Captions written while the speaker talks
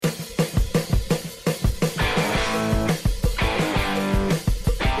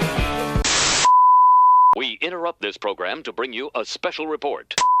interrupt this program to bring you a special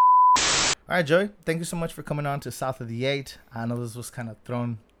report. All right, Joey. Thank you so much for coming on to South of the Eight. I know this was kind of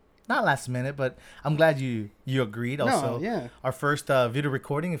thrown, not last minute, but I'm glad you agreed. Also, yeah. Our first video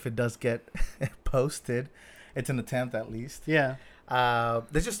recording, if it does get posted, it's an attempt at least. Yeah.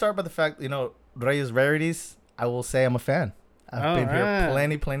 Let's just start by the fact, Reyes Rarities. I will say I'm a fan. I've been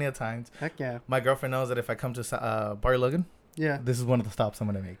here plenty of times. Heck yeah. My girlfriend knows that if I come to Barrio Logan, yeah, this is one of the stops I'm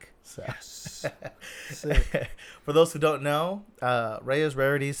gonna make. So. Yes. Sick. For those who don't know, Reyes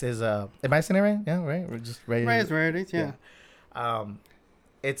Rarities is am I saying it right? Yeah, right. We're just Reyes Rarities. Yeah.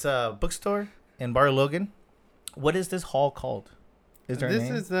 It's a bookstore in Barrio Logan. What is this hall called? Is there a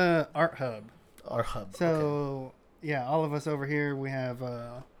name? This is the Art Hub. Art Hub. So okay. Yeah, all of us over here, we have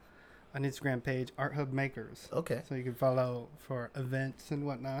an Instagram page, Art Hub Makers. Okay. So you can follow for events and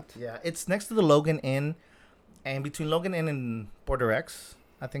whatnot. Yeah, it's next to the Logan Inn, and between Logan Inn and Border X,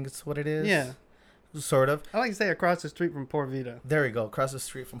 I think it's what it is. Yeah. Sort of. I like to say across the street from Port Vita. There we go, across the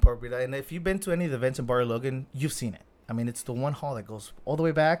street from Port Vita. And if you've been to any of the events in Barrio Logan, you've seen it. I mean, it's the one hall that goes all the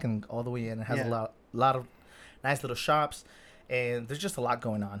way back and all the way in. It has a lot of nice little shops, and there's just a lot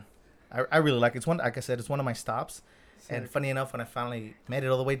going on. I really like it. It's one, like I said, it's one of my stops. Sick. And funny enough, when I finally made it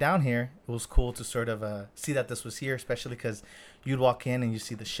all the way down here, it was cool to sort of see that this was here, especially because you'd walk in and you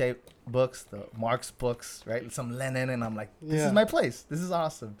see the Shape books, the Marx books, right? Some Lenin, and I'm like, this is my place. This is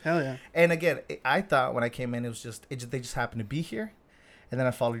awesome. Hell yeah. And again, I thought when I came in, they just happened to be here. And then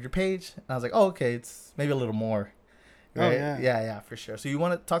I followed your page, and I was like, oh, okay, it's maybe a little more. Right? Oh, yeah. Yeah, for sure. So you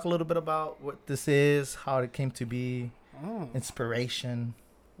want to talk a little bit about what this is, how it came to be, inspiration?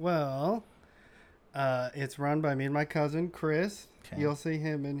 Well, it's run by me and my cousin, Chris. Okay. You'll see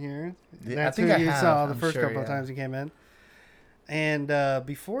him in here. That's who you saw the first couple of times you came in. And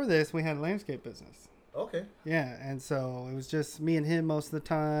before this, we had a landscape business. Okay. Yeah, and so it was just me and him most of the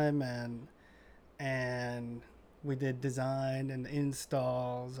time, and we did design and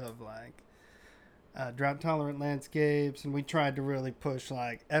installs of like drought-tolerant landscapes, and we tried to really push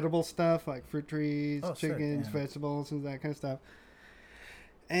like edible stuff like fruit trees, chickens, vegetables, and that kind of stuff.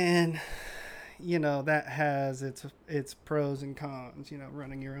 And that has its pros and cons.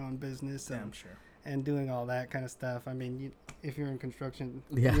 Running your own business and and doing all that kind of stuff. I mean, if you're in construction,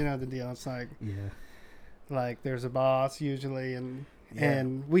 you know the deal. It's like like there's a boss usually,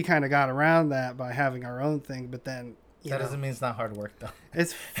 and we kind of got around that by having our own thing. But then that doesn't mean it's not hard work though.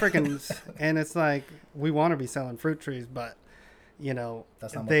 It's freaking and it's like we want to be selling fruit trees, but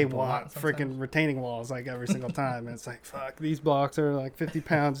they want freaking retaining walls like every single time. And it's like, fuck, these blocks are like 50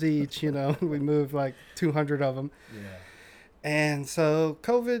 pounds each, we moved like 200 of them. Yeah. And so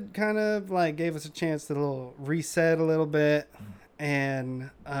COVID kind of like gave us a chance to reset a little bit. And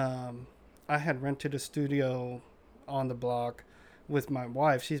I had rented a studio on the block with my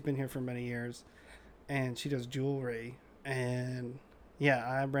wife. She's been here for many years and she does jewelry. And yeah,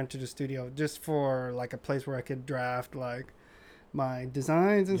 I rented a studio just for like a place where I could draft like my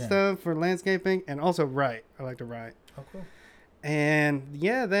designs and stuff for landscaping, and also write. I like to write. Oh, cool. And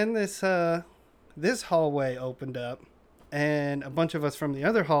yeah, then this hallway opened up, and a bunch of us from the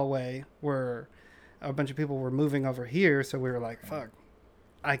other hallway a bunch of people were moving over here, so we were like, fuck,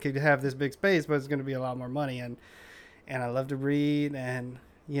 I could have this big space, but it's going to be a lot more money, and I love to read, and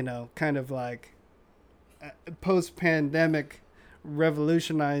kind of like post-pandemic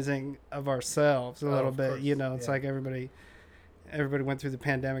revolutionizing of ourselves a little bit. It's like everybody went through the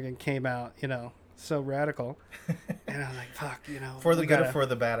pandemic and came out, so radical. And I was like, fuck, For the good or for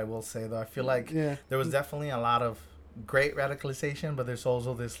the bad, I will say, though. I feel like there was definitely a lot of great radicalization, but there's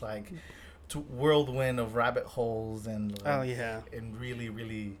also this, like, whirlwind of rabbit holes and, and really,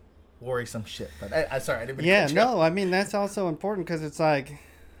 really worrisome shit. But I didn't mean to no, I mean, that's also important because it's like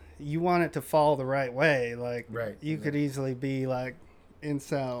you want it to fall the right way. Like, you could easily be, like,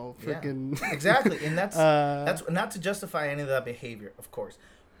 incel freaking exactly, and that's not to justify any of that behavior, of course,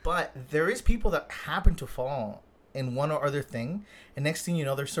 but there is people that happen to fall in one or other thing, and next thing you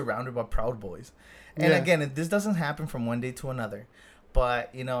know, they're surrounded by Proud Boys. And again, this doesn't happen from one day to another,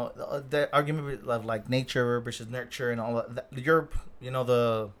 but the argument of like nature versus nurture and all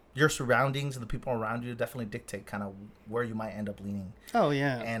that, your surroundings and the people around you definitely dictate kind of where you might end up leaning. Oh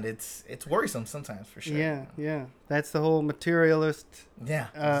yeah. And it's worrisome sometimes, for sure. Yeah. That's the whole materialist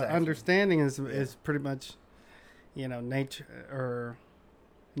exactly. understanding is pretty much nature or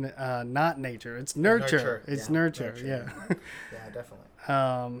not nature. It's nurture. It's nurture. Yeah. Yeah, definitely.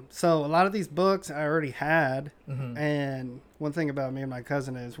 So a lot of these books I already had, and one thing about me and my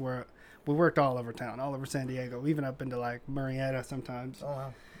cousin is we worked all over town, all over San Diego, even up into like Murrieta sometimes. Oh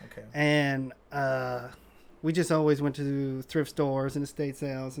wow. Okay. And we just always went to thrift stores and estate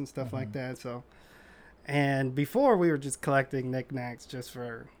sales and stuff like that. So, And before we were just collecting knickknacks just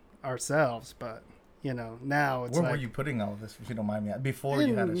for ourselves, but now it's Where were you putting all of this, if you don't mind me? Before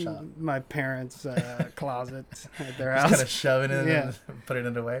you had a shop? My parents' closet at their just house. Kind of shoving it and putting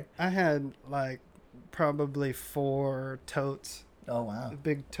it away? I had probably 4 totes. Oh, wow.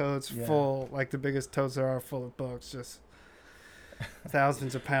 Big totes full, the biggest totes there are, full of books, just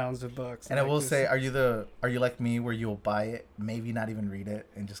thousands of pounds of books. And I will say, are you like me where you'll buy it, maybe not even read it,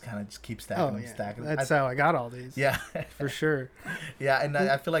 and just kind of just keep stacking stacking them? That's how I got all these. Yeah. For sure. Yeah, and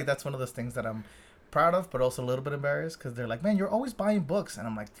I feel like that's one of those things that I'm proud of, but also a little bit embarrassed, because they're like, man, you're always buying books. And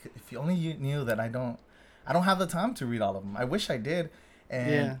I'm like, if you only knew that I don't have the time to read all of them. I wish I did.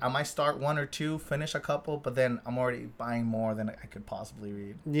 And I might start 1 or 2, finish a couple, but then I'm already buying more than I could possibly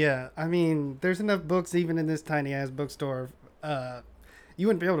read. Yeah, I mean, there's enough books even in this tiny ass bookstore. You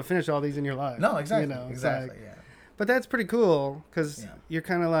wouldn't be able to finish all these in your life. No, exactly. Exactly. Yeah. But that's pretty cool, because you're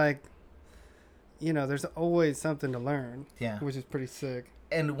kind of there's always something to learn. Yeah. Which is pretty sick.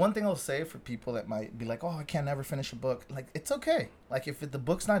 And one thing I'll say for people that might be like, oh, I can't never finish a book. It's okay. If the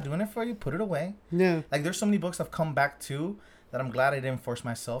book's not doing it for you, put it away. Yeah. There's so many books I've come back to that I'm glad I didn't force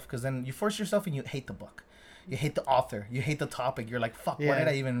myself, because then you force yourself and you hate the book. You hate the author. You hate the topic. You're like, fuck, why did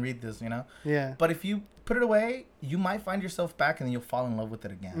I even read this, Yeah. But if you put it away, you might find yourself back and then you'll fall in love with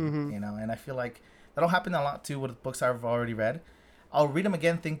it again, And I feel like that'll happen a lot too with books I've already read. I'll read them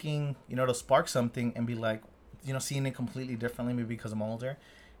again thinking, to spark something and be like, seeing it completely differently, maybe because I'm older,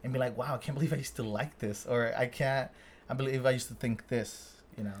 and be like, wow, I can't believe I used to like this, or I believe I used to think this,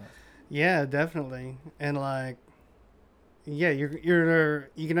 Yeah, definitely. And you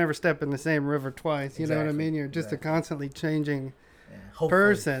can never step in the same river twice. You know what I mean? You're just a constantly changing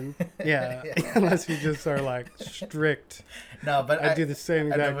person. Yeah. Unless you just are strict. No, but I do the same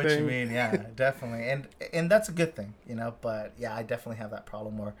exact thing. I know what you mean. Yeah, definitely. And that's a good thing, but yeah, I definitely have that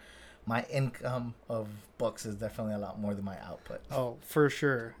problem where my income of books is definitely a lot more than my output. Oh, for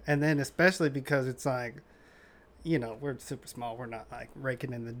sure. And then especially because it's we're super small. We're not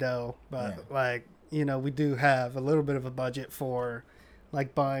raking in the dough, but we do have a little bit of a budget for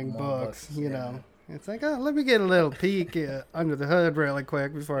buying books, you know. It's let me get a little peek under the hood really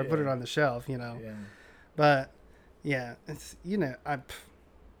quick before I put it on the shelf, Yeah. But yeah, it's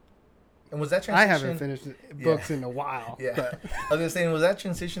and was that transition? I haven't finished books in a while. Yeah. But. I was gonna say, was that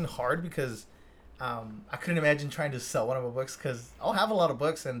transition hard because I couldn't imagine trying to sell one of my books, because I'll have a lot of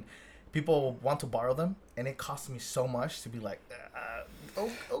books and people want to borrow them, and it costs me so much to be like,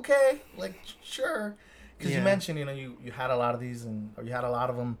 okay, sure. Because you mentioned, you had a lot of these, or you had a lot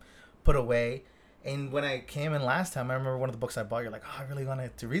of them put away. And when I came in last time, I remember one of the books I bought, you're like, oh, I really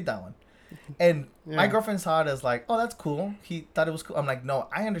wanted to read that one. And my girlfriend saw it as oh, that's cool. He thought it was cool. I'm like, no,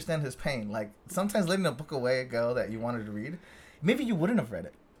 I understand his pain. Sometimes letting a book away go that you wanted to read, maybe you wouldn't have read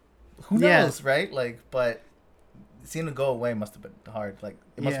it. Who knows, right? But seeing it go away must have been hard.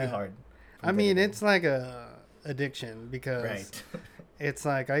 It must be hard. I mean, it's like a addiction, because it's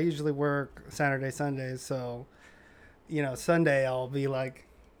I usually work Saturday, Sundays. So, Sunday I'll be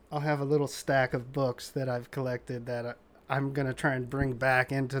I'll have a little stack of books that I've collected that I'm going to try and bring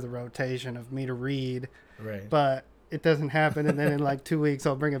back into the rotation of me to read. Right. But it doesn't happen. And then in 2 weeks,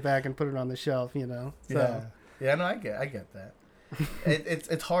 I'll bring it back and put it on the shelf, So. Yeah, no, I get that.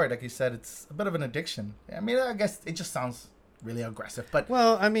 It's hard. Like you said, it's a bit of an addiction. I mean, I guess it just sounds really aggressive. But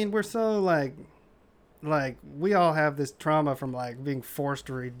well, I mean, we're so we all have this trauma from being forced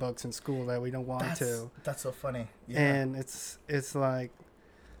to read books in school that we don't want to. That's so funny. Yeah. And it's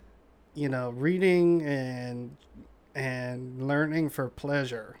reading and learning for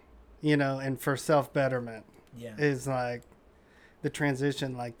pleasure, and for self-betterment is the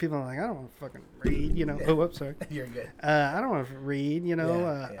transition. People are I don't want to fucking read, Oh, whoops, sorry. You're good. I don't want to read,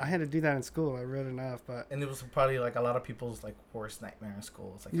 I had to do that in school. I read enough, but. And it was probably a lot of people's worst nightmare in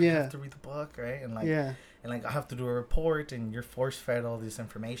school. It's I have to read the book, right? And and I have to do a report, and you're force-fed all this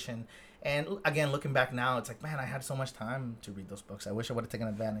information. And again, looking back now, it's man, I had so much time to read those books. I wish I would have taken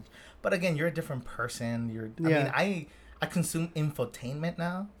advantage. But again, you're a different person. I mean, I consume infotainment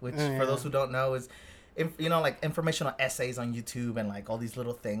now, which for those who don't know is, informational essays on YouTube and all these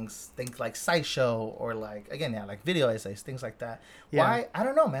little things like SciShow or video essays, things like that. Yeah. Why? I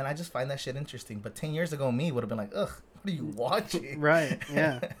don't know, man. I just find that shit interesting. But 10 years ago, me would have been ugh, what are you watching? Right.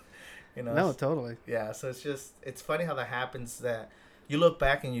 Yeah. No, totally. Yeah. So it's funny how that happens, that you look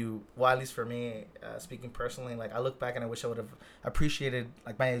back and at least for me, speaking personally, I look back and I wish I would have appreciated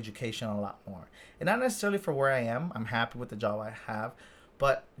my education a lot more. And not necessarily for where I am. I'm happy with the job I have,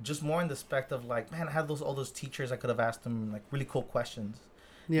 but just more in the aspect of man, I had all those teachers. I could have asked them really cool questions,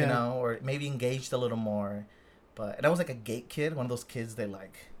 or maybe engaged a little more. And I was a gate kid, one of those kids that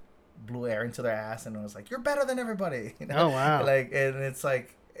blew air into their ass and it was like, you're better than everybody. You know? Oh wow! Like, and it's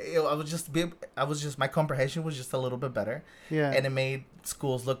like, I was just my comprehension was just a little bit better. Yeah. And it made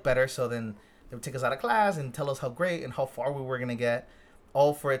schools look better. So then they would take us out of class and tell us how great and how far we were gonna get,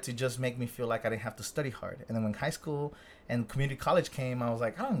 all for it to just make me feel like I didn't have to study hard. And then when high school and community college came, I was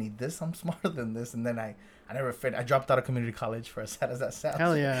like, I don't need this. I'm smarter than this. And then I never fit. I dropped out of community college, for as sad as that sounds.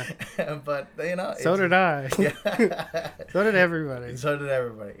 Hell yeah! But you know, so did I. Yeah. So did everybody. So did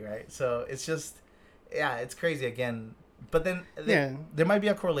everybody, right? So it's just, yeah, it's crazy again. But then there might be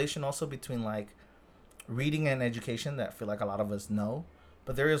a correlation also between like reading and education that I feel like a lot of us know,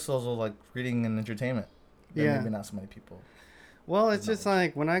 but there is also like reading and entertainment that maybe not so many people. Well, it's just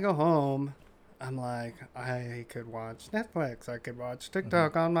like when I go home, I'm like, I could watch Netflix, I could watch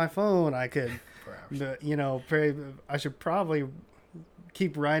TikTok on my phone, I could, you know, I should probably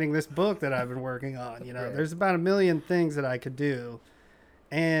keep writing this book that I've been working on. You know, there's about 1 million things that I could do,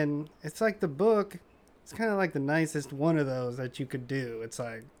 and it's like the book. It's kind of like the nicest one of those that you could do. It's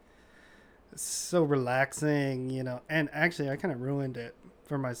like it's so relaxing, you know. And actually, I kind of ruined it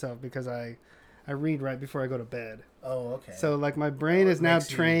for myself because I read right before I go to bed. Oh, okay. So like my brain is now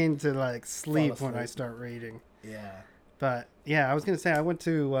trained to like sleep when I start reading. Yeah. But yeah, I was gonna say I went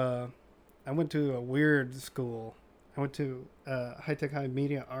to a weird school. I went to High Tech High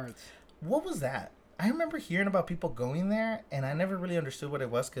Media Arts. What was that? I remember hearing about people going there, and I never really understood what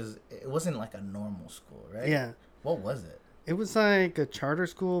it was because it wasn't like a normal school, right? Yeah. What was it? It was like a charter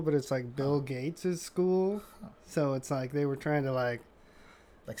school, but it's like Bill Gates' school. So it's like they were trying to like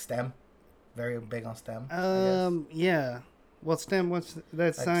STEM, very big on STEM. Yeah. Well, STEM, what's that?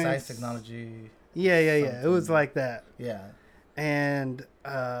 Like science, technology. Yeah. It was like that. Yeah. And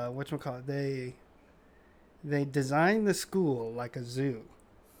whatchamacallit, they designed the school like a zoo,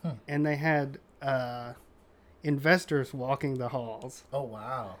 and they had investors walking the halls. Oh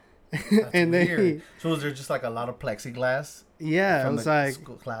wow. That's and weird. So was there just like a lot of plexiglass? Yeah, it was like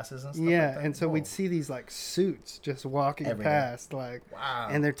school classes and stuff. Yeah, like that? and so we'd see these like suits just walking past, like, wow.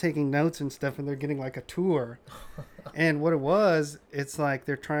 And they're taking notes and stuff, and they're getting like a tour. And what it was, it's like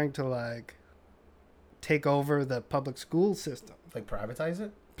they're trying to like take over the public school system, like privatize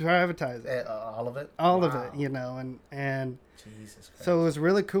it. All of it. All of it, you know, and Jesus Christ. So it was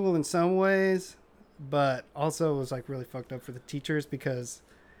really cool in some ways, but also it was like really fucked up for the teachers because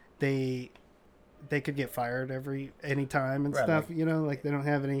they could get fired any time and stuff, like, you know, like they don't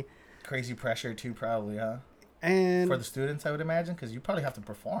have any crazy pressure too, probably, huh? And for the students, I would imagine, because you probably have to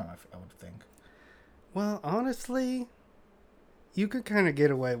perform. I would think. Well, honestly, you could kind of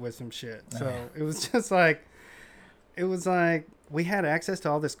get away with some shit. So it was just like, we had access to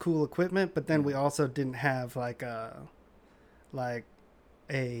all this cool equipment, but then we also didn't have like a what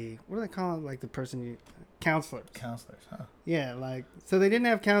do they call it? Like the person counselors, huh? Yeah, like, so they didn't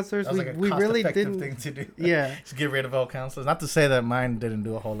have counselors. That was like a really cost-effective didn't thing to do. Yeah, just get rid of all counselors. Not to say that mine didn't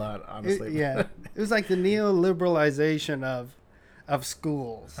do a whole lot, honestly. It was like the neoliberalization of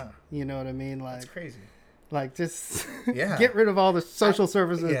schools. Huh. You know what I mean? Like, that's crazy. Like, just get rid of all the social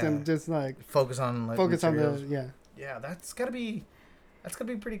services and just like focus on the Yeah, that's gotta be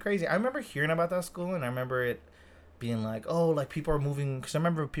pretty crazy. I remember hearing about that school, and I remember it being like, oh, like people are moving, because I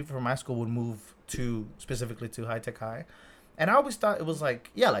remember people from my school would move specifically to High Tech High, and I always thought it was like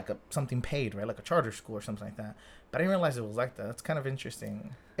something paid, right, like a charter school or something like that. But I didn't realize it was like that. That's kind of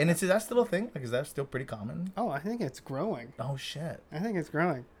interesting. And is that still a thing? Like, is that still pretty common? Oh, I think it's growing. Oh shit! I think it's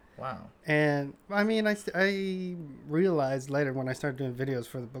growing. Wow. And I mean, I realized later when I started doing videos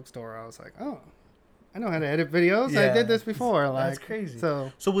for the bookstore, I was like, oh, I know how to edit videos. Yeah. I did this before. Like, that's crazy.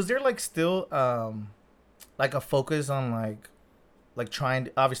 So was there like still like a focus on like trying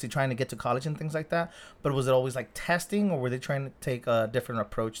to get to college and things like that? But was it always like testing, or were they trying to take a different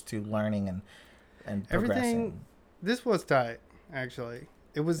approach to learning and progressing? Everything. This was tight, actually.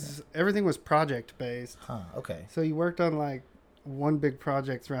 Everything was project based. Huh. Okay. So you worked on like one big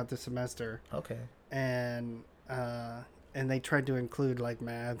project throughout the semester. Okay. And they tried to include like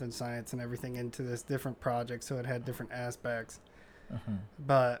math and science and everything into this different project, so it had different aspects. Mm-hmm.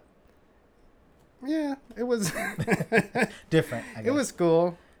 But yeah, it was different. I guess. It was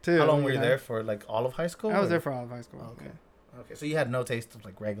cool too. How long were you there for? Like all of high school? I was there for all of high school. Okay. Yeah. Okay. So you had no taste of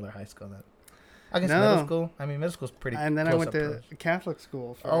like regular high school then? I guess middle school. I mean, middle school's pretty. And then I went to Catholic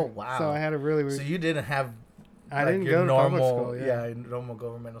school. Oh wow! So I had a really. So you didn't have. I didn't go to public school. Yeah, normal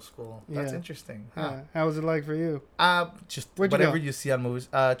governmental school. That's interesting. Huh. How was it like for you? Just whatever you see on movies.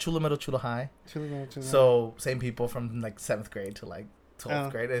 Chula Middle, Chula High. So same people from like 7th grade to like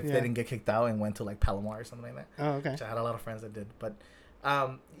 12th grade. If they didn't get kicked out and went to like Palomar or something like that. Oh, okay. Which I had a lot of friends that did. But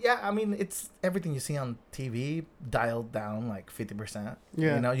Yeah, I mean, it's everything you see on TV dialed down like 50%.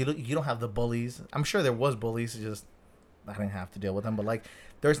 Yeah. You know, you don't have the bullies. I'm sure there was bullies, just I didn't have to deal with them. But like,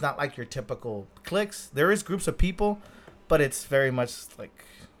 there's not like your typical cliques. There is groups of people, but it's very much like,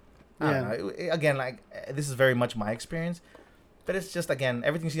 I don't know. Again, like this is very much my experience. But it's just, again,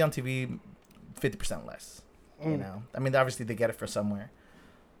 everything you see on TV, 50% less. You know, I mean, obviously they get it from somewhere.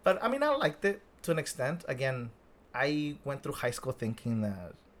 But I mean, I liked it to an extent. Again, I went through high school thinking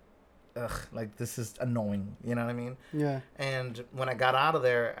that, like this is annoying. You know what I mean? Yeah. And when I got out of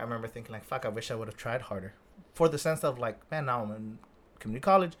there, I remember thinking like, fuck, I wish I would have tried harder. For the sense of like, man, now I'm in community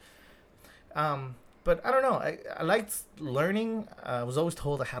college. But I don't know. I liked learning. I was always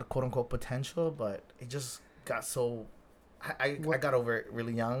told I had quote unquote potential, but it just got so. I got over it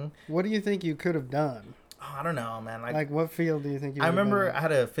really young. What do you think you could have done? Oh, I don't know, man. Like what field do you think you? I remember I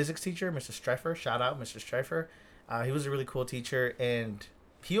had a physics teacher, Mr. Streifer. Shout out, Mr. Streifer. He was a really cool teacher, and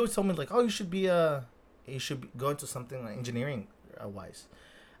he always told me like, "Oh, you should go into something like engineering wise."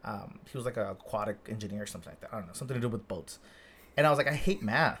 He was like an aquatic engineer or something like that. I don't know, something to do with boats. And I was like, I hate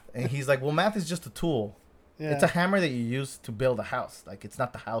math. And he's like, well, math is just a tool. Yeah. It's a hammer that you use to build a house. Like, it's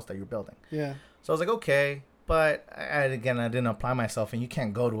not the house that you're building. Yeah. So I was like, okay. But I didn't apply myself. And you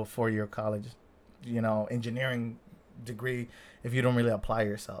can't go to a 4-year college, engineering degree if you don't really apply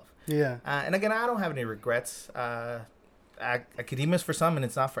yourself. Yeah. And again, I don't have any regrets. Academia is for some, and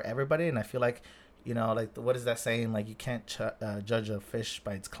it's not for everybody. And I feel like, like, what is that saying? Like, you can't judge a fish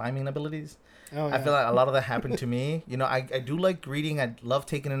by its climbing abilities. Oh, yeah. I feel like a lot of that happened to me. I do like reading. I love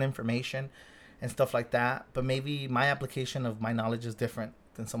taking in information and stuff like that. But maybe my application of my knowledge is different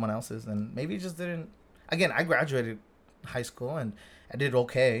than someone else's. And maybe it just didn't. Again, I graduated high school and I did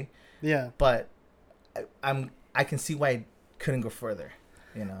okay. Yeah. But I can see why I couldn't go further.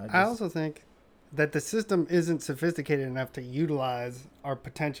 I also think that the system isn't sophisticated enough to utilize our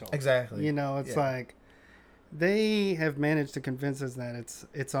potential. Exactly. It's like they have managed to convince us that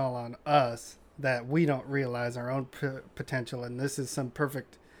it's all on us, that we don't realize our own potential, and this is some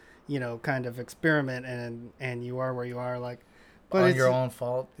perfect, kind of experiment, and you are where you are, like, but on your own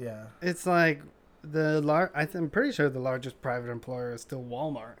fault. Yeah. It's like I'm pretty sure the largest private employer is still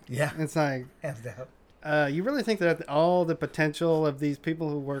Walmart. Yeah. It's like hands down. You really think that all the potential of these people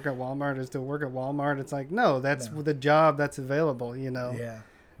who work at Walmart is to work at Walmart? It's like, no, that's the job that's available, Yeah.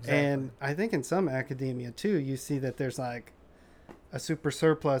 Exactly. And I think in some academia too, you see that there's like a super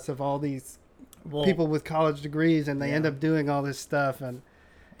surplus of all these people with college degrees, and they end up doing all this stuff,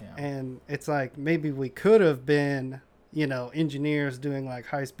 and it's like maybe we could have been, engineers doing like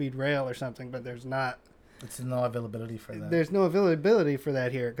high speed rail or something, but there's not. It's no availability for that. There's no availability for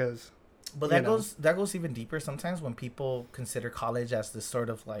that here because. But that goes even deeper sometimes when people consider college as this sort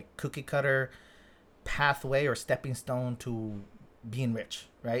of like cookie cutter pathway or stepping stone to being rich,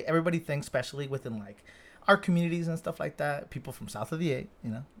 right? Everybody thinks, especially within like our communities and stuff like that, people from south of the 8,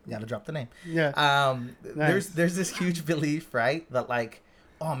 you gotta drop the name. Yeah. Nice. There's this huge belief, right, that like,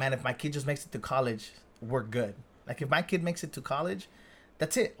 oh man, if my kid just makes it to college, we're good. Like if my kid makes it to college,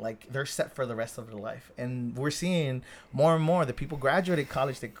 that's it. Like they're set for the rest of their life. And we're seeing more and more that people graduate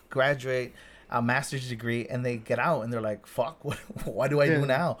college, they graduate a master's degree, and they get out and they're like, fuck, what do I do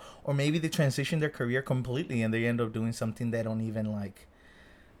now? Or maybe they transition their career completely and they end up doing something they don't even like,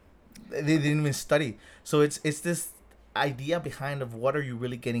 they didn't even study. So it's this idea behind of what are you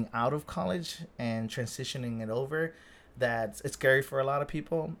really getting out of college and transitioning it over, that it's scary for a lot of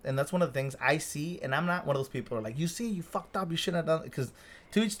people. And that's one of the things I see. And I'm not one of those people who are like, you fucked up, you shouldn't have done it. Because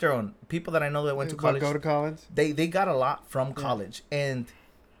to each their own. People that I know that went to college, go to college, they got a lot from college. And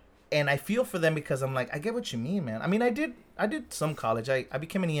I feel for them because I'm like, I get what you mean, man. I mean, I did some college. I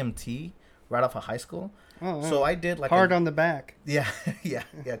became an EMT right off of high school. Oh, so I did like hard on the back. Yeah,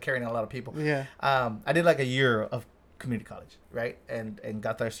 carrying a lot of people. Yeah. I did like a year of community college, right, and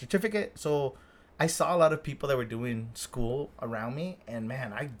got their certificate. So I saw a lot of people that were doing school around me, and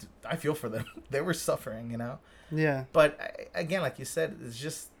man, I feel for them. They were suffering, Yeah. But again, like you said, it's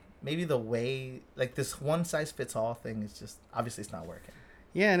just maybe the way, like this one size fits all thing is just obviously it's not working.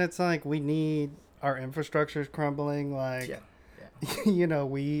 Yeah, and it's like we need our infrastructure's crumbling. Like,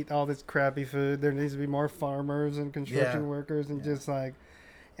 we eat all this crappy food. There needs to be more farmers and construction workers, and just like,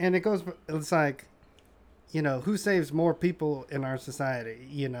 and it's like, who saves more people in our society?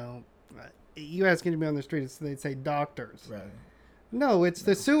 You ask anybody on the street, they'd say doctors. Right. No, it's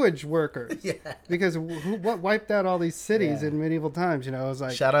the sewage workers. Yeah. Because what wiped out all these cities in medieval times? It was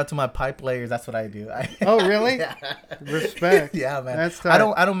like, shout out to my pipe layers. That's what I do. Oh, really? Yeah. Respect. Yeah, man. That's tight.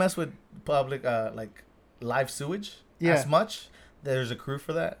 I don't mess with public like live sewage as much. There's a crew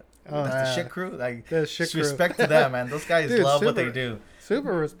for that. That's the shit crew. Like, the shit crew. Respect to them, man. Those guys love what they do.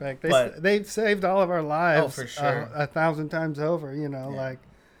 Super respect. They've saved all of our lives. For sure. 1,000 times over. Like,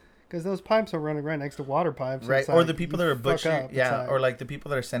 because those pipes are running right next to water pipes. Right. Or the people that are butchering. Yeah. Or like the people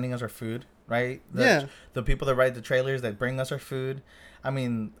that are sending us our food. Right. The people that ride the trailers that bring us our food. I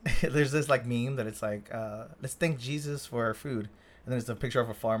mean, there's this like meme that it's like, let's thank Jesus for our food. And then it's a picture of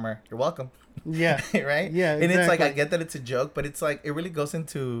a farmer. You're welcome. Yeah. Right? Yeah, exactly. And it's like, I get that it's a joke, but it's like, it really goes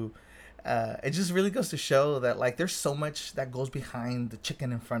into, it just really goes to show that like, there's so much that goes behind the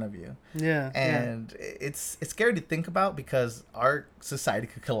chicken in front of you. Yeah. And it's scary to think about because our society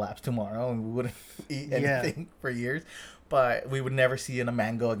could collapse tomorrow and we wouldn't eat anything for years. But we would never see a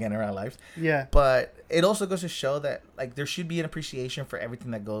mango again in our lives. Yeah. But it also goes to show that like there should be an appreciation for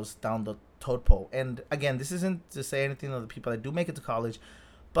everything that goes down the toad pole. And again, this isn't to say anything of the people that do make it to college,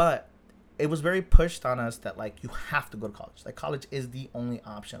 but it was very pushed on us that like you have to go to college. Like college is the only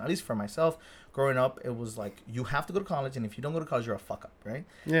option. At least for myself, growing up, it was like you have to go to college, and if you don't go to college, you're a fuck up, right?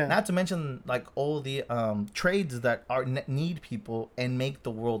 Yeah. Not to mention like all the trades that are need people and make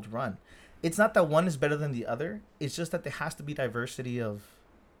the world run. It's not that one is better than the other. It's just that there has to be diversity of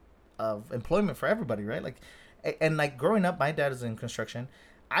employment for everybody, right? Like, and like growing up, my dad is in construction.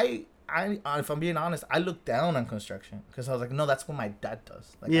 I if I'm being honest, I looked down on construction because I was like, no, that's what my dad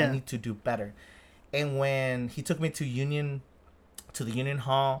does. Like, I need to do better. And when he took me to the Union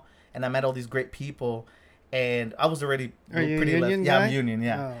Hall, and I met all these great people, and I was already pretty left. Yeah, I'm Union.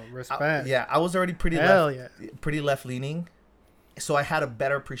 Yeah. Oh, respect. I was already pretty left leaning. So I had a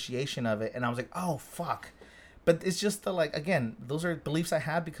better appreciation of it, and I was like, oh, fuck. But it's just the, like, again, those are beliefs I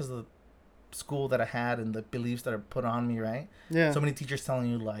had because of the school that I had and the beliefs that are put on me, right? Yeah. So many teachers telling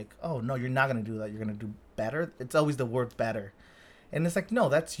you, like, oh, no, you're not going to do that. You're going to do better. It's always the word better. And it's like, no,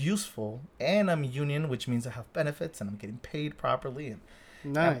 that's useful. And I'm union, which means I have benefits, and I'm getting paid properly. And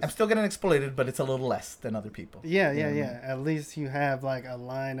nice. I'm still getting exploited, but it's a little less than other people. Yeah. At least you have like a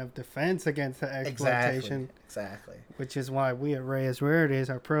line of defense against the exploitation. Exactly. Which is why we at Reyes Verdes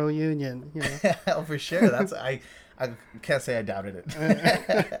are pro-union. You know? Oh, for sure. That's I can't say I doubted it.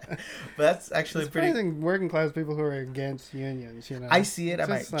 But that's actually it's pretty. Amazing working class people who are against unions. You know, I see it at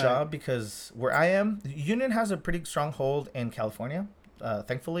my job because where I am, union has a pretty strong hold in California,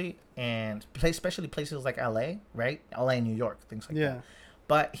 thankfully, and especially places like LA, right? LA, New York, things like that.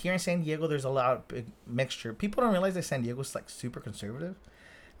 But here in San Diego, there's a lot of big mixture. People don't realize that San Diego is like super conservative.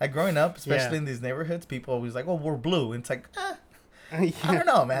 Like growing up, especially in these neighborhoods, people always like, "Oh, we're blue." And it's like, I don't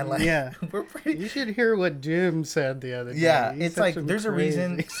know, man. Like, we're pretty. You should hear what Jim said the other day. Yeah, it's like there's a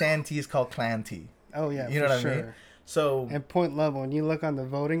reason Santee is called Clan-T. Oh yeah, you know what I mean. So and Point Loma, when you look on the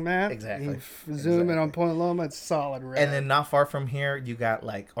voting map, zoom in on Point Loma, it's solid red. And then not far from here, you got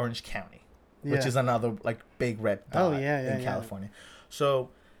like Orange County, which is another like big red dot in California. So,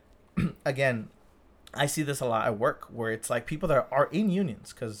 again, I see this a lot at work where it's like people that are in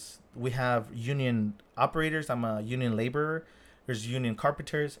unions because we have union operators. I'm a union laborer. There's union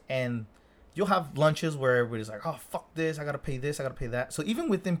carpenters. And you'll have lunches where everybody's like, oh, fuck this. I got to pay this. I got to pay that. So even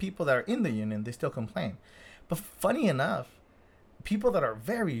within people that are in the union, they still complain. But funny enough, people that are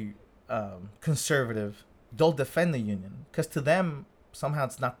very conservative, they'll defend the union because to them, somehow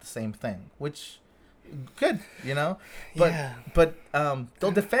it's not the same thing, which... good, you know, but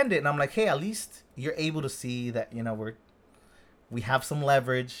they'll defend it, and I'm like, hey, at least you're able to see that, you know, we have some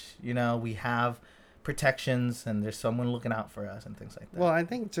leverage, you know, we have protections, and there's someone looking out for us and things like that. Well, I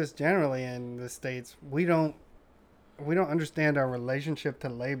think just generally in the States, we don't understand our relationship to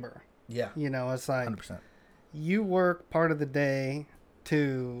labor. Yeah, you know, it's like 100%. You work part of the day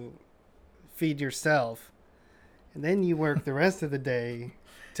to feed yourself, and then you work the rest of the day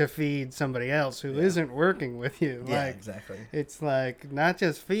to feed somebody else who isn't working with you. Yeah, like, exactly. It's like not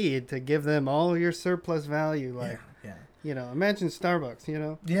just feed, to give them all your surplus value. Like, you know, imagine Starbucks, you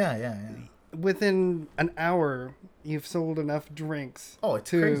know? Yeah. Within an hour, you've sold enough drinks. Oh, it's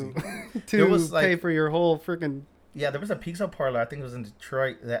crazy. to pay for your whole freaking... Yeah, there was a pizza parlor, I think it was in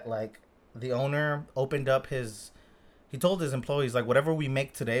Detroit, that like the owner opened up he told his employees, like, whatever we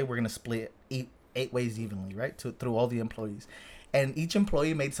make today, we're going to split eight ways evenly, right? Through all the employees. And each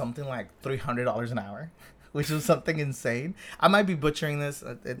employee made something like $300 an hour, which was something insane. I might be butchering this.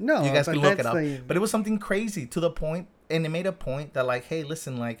 No, you guys can look it up. But it was something crazy to the point, and it made a point that like, hey,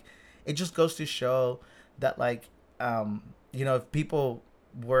 listen, like, it just goes to show that like, you know, if people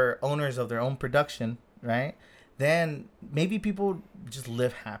were owners of their own production, right, then maybe people just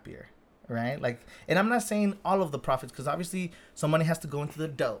live happier, right? Like, and I'm not saying all of the profits, because obviously some money has to go into the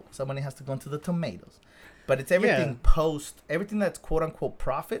dough, some money has to go into the tomatoes. But it's everything everything that's quote unquote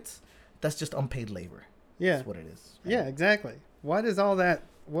profits, that's just unpaid labor. Yeah. That's what it is. Right? Yeah, exactly. Why does all that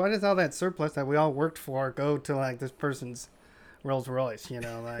why does all that surplus that we all worked for go to like this person's Rolls Royce? You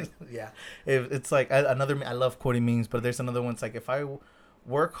know, like yeah, it's like another. I love quoting memes, but there's another one. It's like if I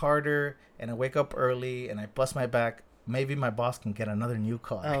work harder and I wake up early and I bust my back, maybe my boss can get another new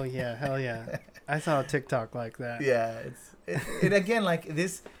car. Oh yeah, hell yeah! I saw a TikTok like that. Yeah, and again like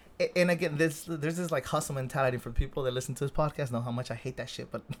this. And again, there's this like hustle mentality for people that listen to this podcast know how much I hate that shit,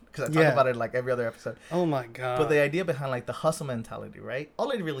 but because I talk about it like every other episode. Oh my god! But the idea behind like the hustle mentality, right?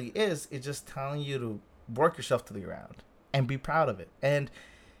 All it really is just telling you to work yourself to the ground and be proud of it. And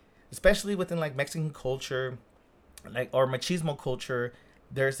especially within like Mexican culture, like or machismo culture,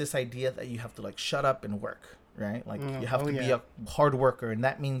 there's this idea that you have to like shut up and work, right? Like you have to be a hard worker, and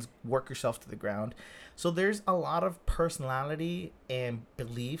that means work yourself to the ground. So there's a lot of personality and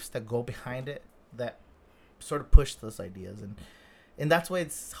beliefs that go behind it that sort of push those ideas. And that's why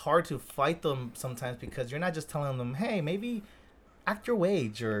it's hard to fight them sometimes, because you're not just telling them, hey, maybe act your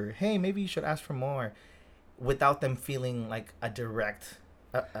wage, or hey, maybe you should ask for more, without them feeling like a direct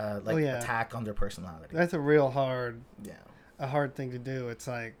attack on their personality. That's a real hard thing to do. It's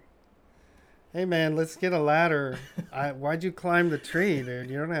like, hey man, let's get a ladder. Why'd you climb the tree, dude?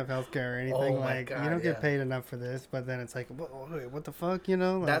 You don't have healthcare or anything. God, you don't get paid enough for this. But then it's like, what the fuck, you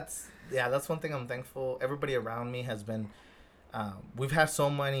know? Like, that's one thing I'm thankful. Everybody around me has been. We've had so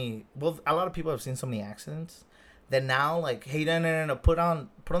many. Well, a lot of people have seen so many accidents that now, like, hey, no, put on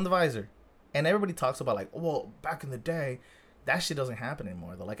the visor, and everybody talks about like, well, back in the day, that shit doesn't happen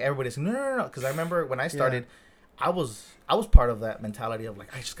anymore. Though, like everybody's no, because I remember when I started. Yeah. I was part of that mentality of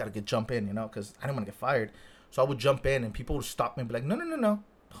like, I just gotta jump in, you know, because I didn't want to get fired. So I would jump in, and people would stop me and be like, no,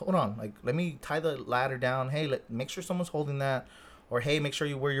 hold on, like let me tie the ladder down. Hey, make sure someone's holding that, or hey, make sure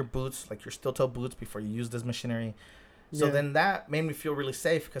you wear your boots, like your steel toe boots, before you use this machinery. So then that made me feel really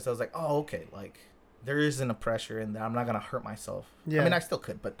safe, because I was like, oh, okay, like there isn't a pressure in that I'm not gonna hurt myself. Yeah. I mean, I still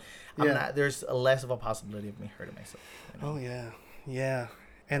could, but I'm not. There's less of a possibility of me hurting myself. You know? Oh yeah,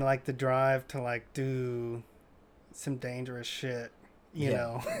 and like the drive to like do some dangerous shit, you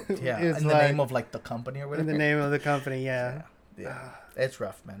know. Yeah, in the name of like the company or whatever. In the name of the company, yeah. It's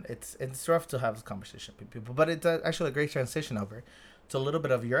rough, man. It's rough to have this conversation with people, but it's actually a great transition over to a little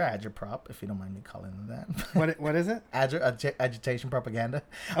bit of your agitprop, if you don't mind me calling it that. What is it? Agitation propaganda.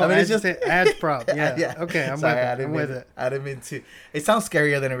 Oh, I mean, it's just agitprop. Yeah. Okay, I'm with it. I didn't mean to. It sounds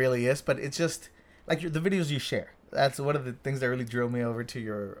scarier than it really is, but it's just like the videos you share. That's one of the things that really drew me over to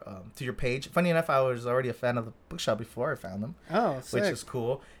your page. Funny enough, I was already a fan of the bookshop before I found them. Oh, sick. Which is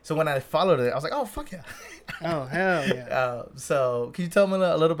cool. So when I followed it, I was like, oh, fuck yeah. Oh, hell yeah. So can you tell me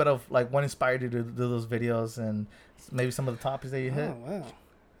a little bit of like what inspired you to do those videos, and maybe some of the topics that you hit? Oh,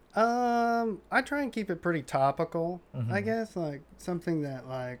 wow. I try and keep it pretty topical, I guess. Like something that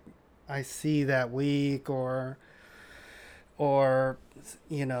like I see that week, or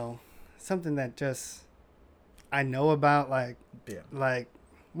you know, something that just I know about. Like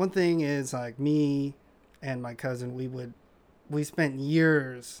one thing is like me and my cousin, we spent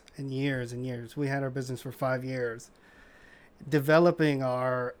years and years and years. We had our business for 5 years, developing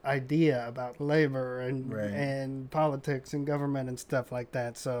our idea about labor and politics and government and stuff like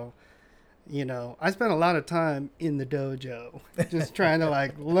that. So, you know, I spent a lot of time in the dojo just trying to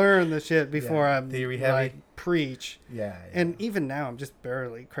like learn the shit before I like preach. Yeah. And even now I'm just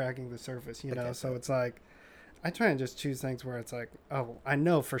barely cracking the surface, you know. So it's like I try and just choose things where it's like, oh, I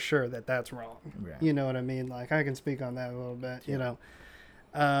know for sure that that's wrong. Right. You know what I mean? Like I can speak on that a little bit, you know.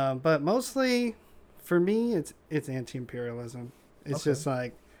 But mostly for me, it's anti-imperialism. It's just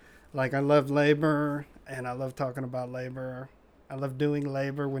like I love labor, and I love talking about labor. I love doing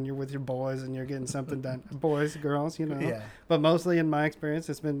labor when you're with your boys and you're getting something done. Boys, girls, you know. Yeah. But mostly in my experience,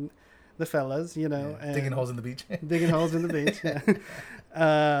 it's been the fellas, you know. Yeah. Digging holes in the beach. Digging holes in the beach, yeah.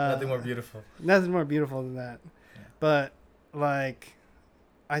 Nothing more beautiful. Nothing more beautiful than that. Yeah. But, like,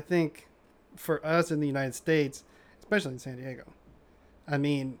 I think for us in the United States, especially in San Diego, I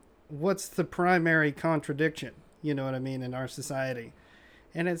mean, what's the primary contradiction, you know what I mean, in our society?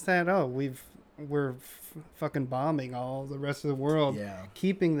 And it's that, we're fucking bombing all the rest of the world,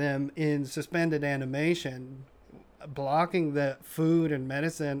 keeping them in suspended animation, blocking the food and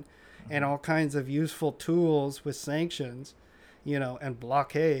medicine and all kinds of useful tools with sanctions, you know, and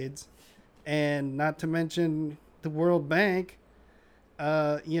blockades, and not to mention the World Bank,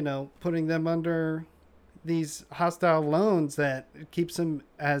 you know, putting them under these hostile loans that keeps them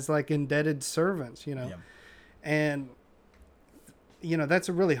as like indebted servants, you know. Yeah. And, you know, that's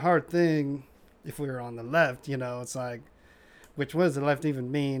a really hard thing if we were on the left, you know. It's like, which was the left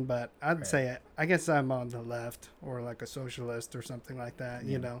even mean, but I'd say, I guess I'm on the left, or like a socialist or something like that,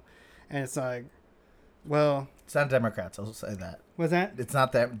 you know. And it's like, Well, it's not Democrats. I'll say that. What's that? It's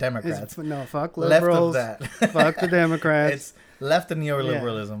not that Democrats. No, fuck liberals. Left of that. Fuck the Democrats. It's left of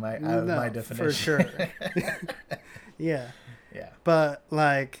neoliberalism. No, my definition. For sure. Yeah. Yeah. But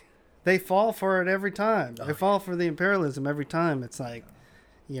like, they fall for it every time. They fall for the imperialism every time. It's like,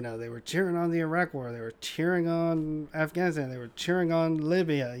 you know, they were cheering on the Iraq War. They were cheering on Afghanistan. They were cheering on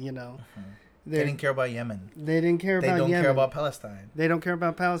Libya. You know. They didn't care about Yemen. They didn't care about Yemen. They don't care about Palestine. They don't care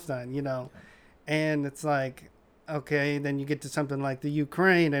about Palestine, you know. And it's like, okay, then you get to something like the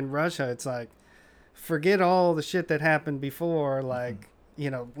Ukraine and Russia. It's like, forget all the shit that happened before. Like, you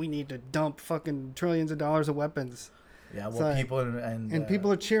know, we need to dump fucking trillions of dollars of weapons. Yeah, well, like, people and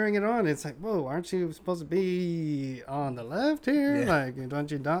people are cheering it on. It's like, whoa, aren't you supposed to be on the left here? Yeah. Like, don't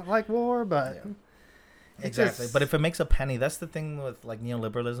you not like war? But... Yeah. Exactly. But if it makes a penny, that's the thing with like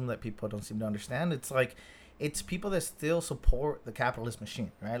neoliberalism that people don't seem to understand. It's like, it's people that still support the capitalist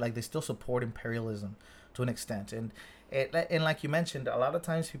machine, right? Like they still support imperialism to an extent. And like you mentioned, a lot of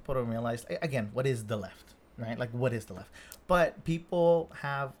times people don't realize, again, what is the left, right? Like what is the left? But people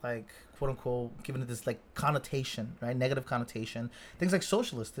have like, quote unquote, given it this like connotation, right? Negative connotation. Things like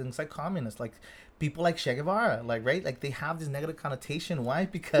socialists, things like communists, like people like Che Guevara, like, right? Like they have this negative connotation. Why?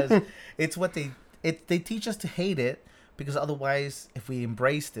 Because it's what they teach us to hate it, because otherwise, if we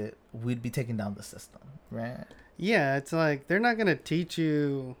embraced it, we'd be taking down the system, right? Yeah, it's like they're not going to teach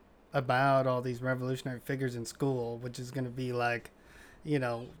you about all these revolutionary figures in school, which is going to be like, you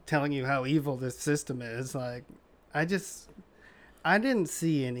know, telling you how evil this system is. Like, I didn't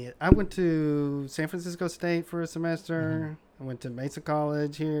see any. I went to San Francisco State for a semester. I went to Mesa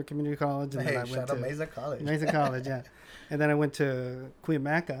College here, community college. And then I went to Mesa College. Mesa College, yeah. And then I went to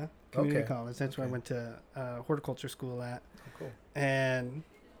Cuyamaca Community College. That's where I went to horticulture school at. Oh, cool. And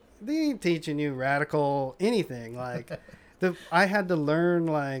they ain't teaching you radical anything. Like, I had to learn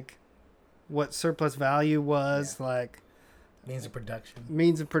like what surplus value was, like means of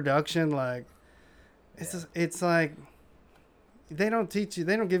production. Like, it's like they don't teach you.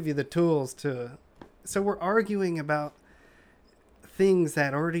 They don't give you the tools to. So we're arguing about things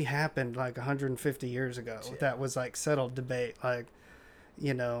that already happened like 150 years ago. Yeah. That was like settled debate. Like,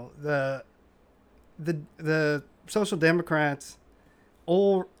 you know, the Social Democrats,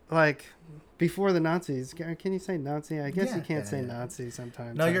 all like before the Nazis. Can you say Nazi? I guess you can't say Nazi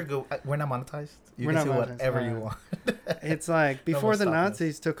sometimes. No, you're good. We're not monetized. We're can say whatever you want. It's like before the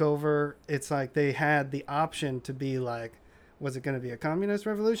Nazis took over, it's like they had the option to be like, was it going to be a communist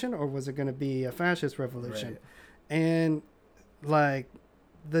revolution or was it going to be a fascist revolution? Right. And like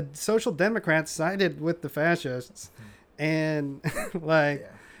the Social Democrats sided with the fascists and like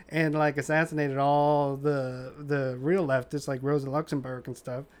assassinated all the real leftists like Rosa Luxemburg and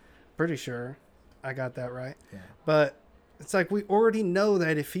stuff. Pretty sure I got that right. Yeah. But it's like we already know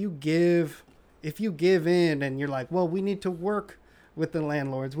that if you give in and you're like, well, we need to work with the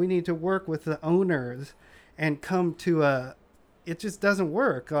landlords, we need to work with the owners and come to it just doesn't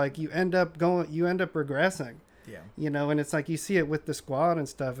work. Like you end up regressing. Yeah. You know, and it's like you see it with the squad and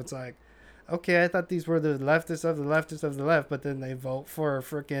stuff. It's like, okay, I thought these were the leftists of the leftists of the left, but then they vote for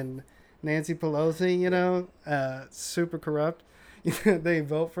freaking Nancy Pelosi, you know, super corrupt. They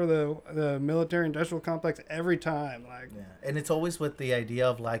vote for the military industrial complex every time. Like, yeah. And it's always with the idea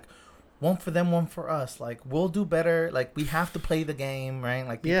of like, one for them, one for us. Like, we'll do better. Like, we have to play the game, right?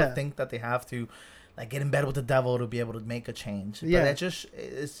 Like, people think that they have to like get in bed with the devil to be able to make a change. Yeah. But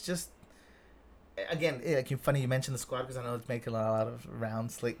it's just again, like funny you mentioned the squad because I know it's making a lot of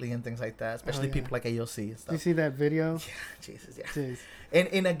rounds lately and things like that, especially people like AOC and stuff. Do you see that video? Yeah, Jesus, yeah. Jeez.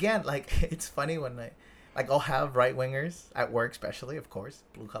 And again, like it's funny when I'll have right wingers at work, especially of course,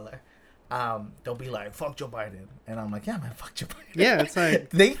 blue collar. They'll be like, "Fuck Joe Biden," and I'm like, "Yeah, man, fuck Joe Biden." Yeah, it's like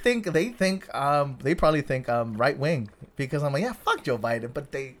they probably think right wing because I'm like, "Yeah, fuck Joe Biden," but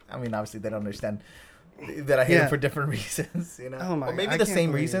obviously they don't understand that I hate him for different reasons, you know. Oh my, or maybe the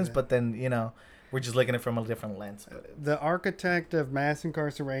same reasons, but then we're just looking at it from a different lens. The architect of mass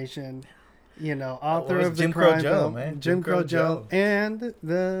incarceration, author of Jim Crow Joe, man. Jim Crow Joe, and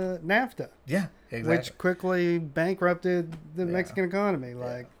the NAFTA. Yeah, exactly. Which quickly bankrupted the Mexican economy.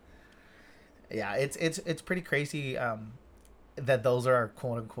 Like, yeah, it's pretty crazy that those are our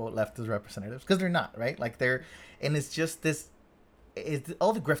quote unquote leftist representatives because they're not, right? Like and it's just this. It's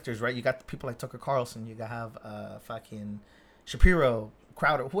all the grifters, right? You got people like Tucker Carlson. You have fucking Shapiro,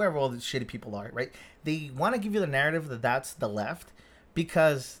 Crowder, whoever all the shitty people are, right? They want to give you the narrative that that's the left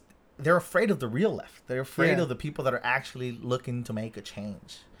because they're afraid of the real left. They're afraid of the people that are actually looking to make a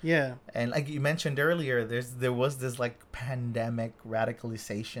change. Yeah. And like you mentioned earlier, there was this like pandemic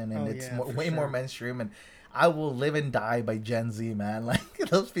radicalization, and it's way more mainstream. And I will live and die by Gen Z, man. Like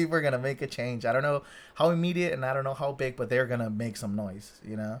those people are gonna make a change. I don't know how immediate and I don't know how big, but they're gonna make some noise,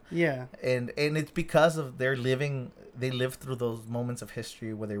 you know. Yeah. And it's because of they lived through those moments of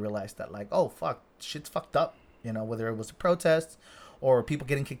history where they realized that like, oh fuck, shit's fucked up, you know, whether it was the protests or people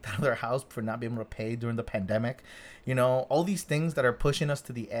getting kicked out of their house for not being able to pay during the pandemic, you know, all these things that are pushing us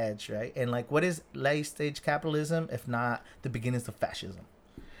to the edge, right? And like, what is late stage capitalism if not the beginnings of fascism,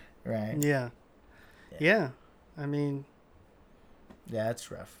 right? Yeah. I mean, yeah, it's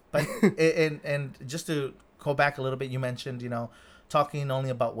rough. But and just to go back a little bit, you mentioned, you know, talking only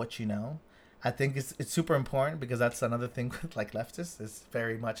about what you know. I think it's super important because that's another thing with like leftists. It's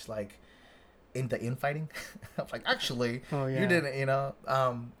very much like in the infighting. Like actually, you didn't, you know,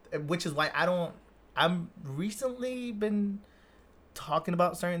 which is why I'm recently been talking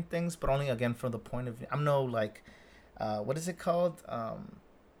about certain things, but only again from the point of view. I'm no like, what is it called?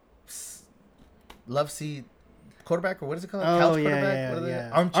 Love seat quarterback, or what is it called? Couch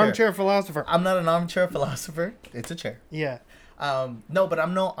quarterback? Armchair philosopher. I'm not an armchair philosopher. It's a chair. Yeah. No, but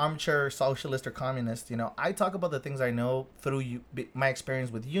I'm no armchair socialist or communist. You know, I talk about the things I know through my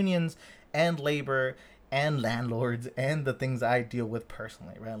experience with unions and labor and landlords and the things I deal with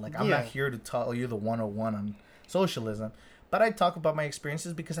personally, right? Like, I'm not here to tell you the 101 on socialism, but I talk about my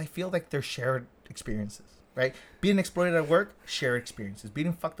experiences because I feel like they're shared experiences, right? Being exploited at work, share experiences.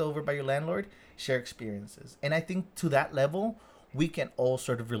 Being fucked over by your landlord, share experiences. And I think to that level, we can all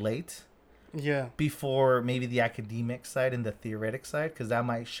sort of relate. Yeah. Before maybe the academic side and the theoretic side, because that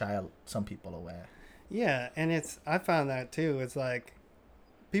might shy some people away. Yeah, and I found that too. It's like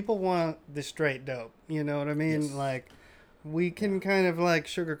people want the straight dope. You know what I mean? Yes. Like we can kind of like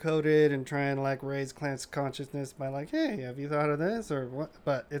sugarcoat it and try and like raise class consciousness by like, hey, have you thought of this or what?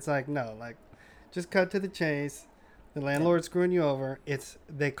 But it's like no, like just cut to the chase. The landlord's screwing you over.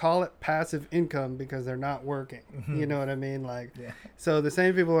 They call it passive income because they're not working. Mm-hmm. You know what I mean? Like, so the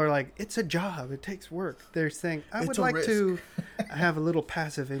same people are like, it's a job. It takes work. They're saying, I would like to have a little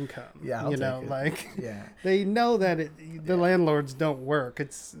passive income. Yeah, I'll take it. Like, they know that the landlords don't work.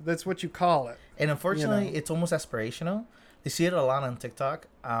 That's what you call it. And unfortunately, it's almost aspirational. You see it a lot on TikTok,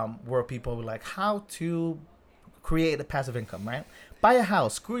 where people are like, how to create a passive income, right? Buy a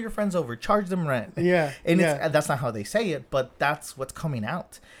house, screw your friends over, charge them rent. Yeah. And that's not how they say it, but that's what's coming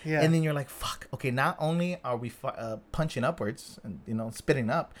out. Yeah. And then you're like, fuck, okay, not only are we punching upwards and, you know, spitting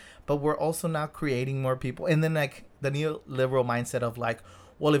up, but we're also now creating more people. And then like the neoliberal mindset of like,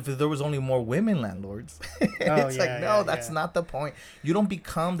 well, if there was only more women landlords, that's not the point. You don't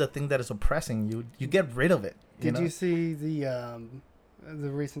become the thing that is oppressing you. You get rid of it. Did you see the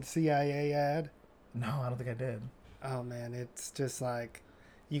recent CIA ad? No, I don't think I did. Oh man, it's just like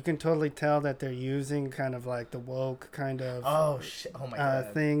you can totally tell that they're using kind of like the woke kind of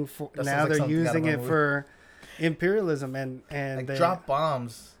thing for that now. They're using it for imperialism and like they drop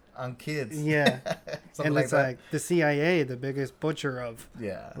bombs on kids. Yeah, and it's like the CIA, the biggest butcher of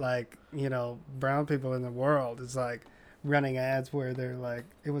like, you know, brown people in the world, is like running ads where they're like,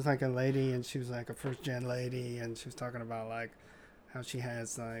 it was like a lady and she was like a first gen lady and she was talking about like how she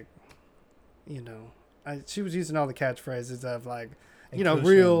has like, you know. She was using all the catchphrases of like, you know,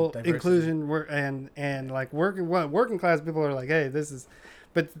 real diversity. Inclusion and like working class people are like, hey, this is,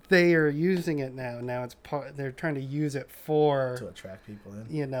 but they are using it now. Now it's they're trying to use it to attract people in.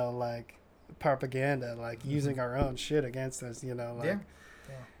 You know, like propaganda, like using our own shit against us. You know, like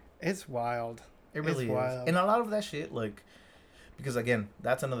it's wild. It really is wild. And a lot of that shit, like. Because, again,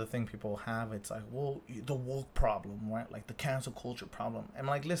 that's another thing people have. It's like, well, the woke problem, right? Like the cancel culture problem. And,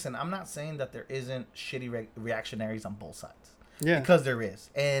 like, listen, I'm not saying that there isn't shitty reactionaries on both sides. Yeah. Because there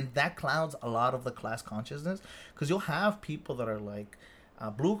is. And that clouds a lot of the class consciousness. Because you'll have people that are, like,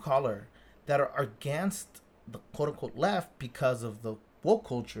 blue collar that are against the quote-unquote left because of the woke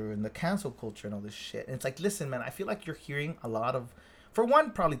culture and the cancel culture and all this shit. And it's like, listen, man, I feel like you're hearing a lot of... For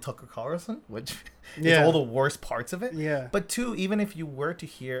one, probably Tucker Carlson, which is all the worst parts of it. Yeah. But two, even if you were to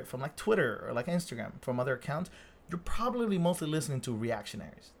hear it from like Twitter or like Instagram, from other accounts, you're probably mostly listening to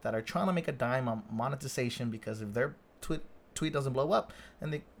reactionaries that are trying to make a dime on monetization because if their tweet doesn't blow up,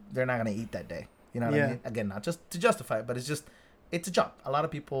 then they're not going to eat that day. You know what I mean? Again, not just to justify it, but it's a job. A lot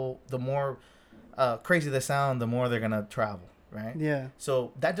of people, the more crazy they sound, the more they're going to travel, right? Yeah.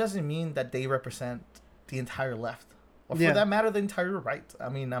 So that doesn't mean that they represent the entire left. Or for that matter, the entire right. I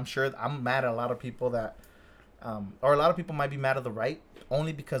mean, I'm sure I'm mad at a lot of people that, or a lot of people might be mad at the right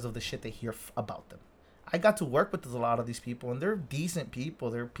only because of the shit they hear about them. I got to work with a lot of these people, and they're decent people.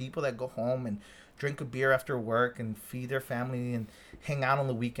 They're people that go home and drink a beer after work and feed their family and hang out on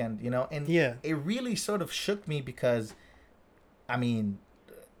the weekend, you know? And it really sort of shook me because, I mean,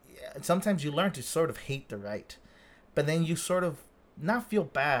 sometimes you learn to sort of hate the right, but then you sort of not feel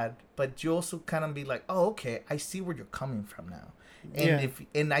bad, but you also kind of be like, oh, okay, I see where you're coming from now. And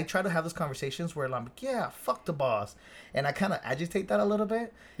and I try to have those conversations where I'm like, yeah, fuck the boss, and I kind of agitate that a little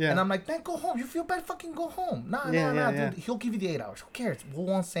bit, and I'm like, man, go home. You feel bad, fucking go home. Nah, dude. He'll give you the 8 hours. Who cares? We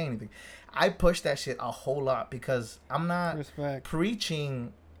won't say anything. I push that shit a whole lot because I'm not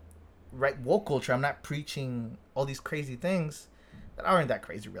preaching woke culture. I'm not preaching all these crazy things that aren't that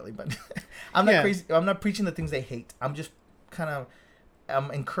crazy really, but I'm not crazy. I'm not preaching the things they hate. I'm just I'm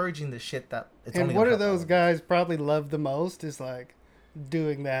encouraging the shit that it's and only what do those guys probably love the most is like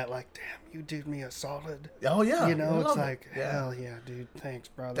doing that, like, damn, you did me a solid. Oh yeah, you know, it's like hell yeah, dude, thanks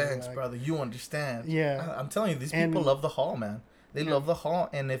brother. Thanks brother, you understand. Yeah, I'm telling you, these people love the hall, man. They love the hall,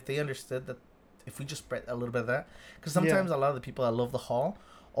 and if they understood that, if we just spread a little bit of that, because sometimes a lot of the people that love the hall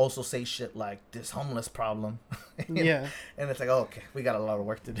also say shit like this homeless problem. and it's like, oh, okay, we got a lot of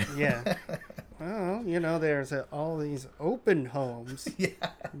work to do. Well, you know, there's all these open homes,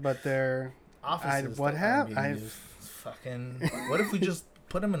 but they're offices. What if we just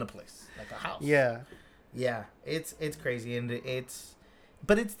put them in a place like a house? It's crazy, and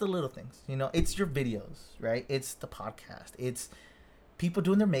but it's the little things, you know. It's your videos, right? It's the podcast. It's people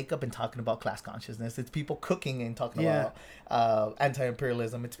doing their makeup and talking about class consciousness. It's people cooking and talking about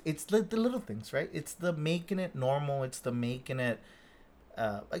anti-imperialism. It's the little things, right? It's the making it normal. It's the making it,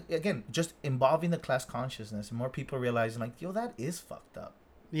 again, just involving the class consciousness. And more people realizing, like, yo, that is fucked up.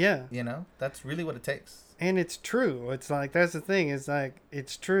 Yeah. You know, that's really what it takes. And it's true. It's like, that's the thing. It's like,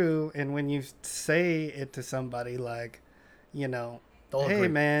 it's true. And when you say it to somebody, like, you know, hey,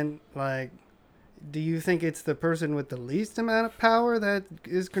 man, like, do you think it's the person with the least amount of power that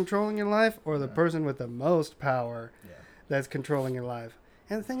is controlling your life, or the person with the most power that's controlling your life?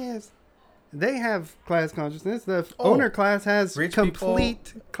 And the thing is, they have class consciousness. The owner class has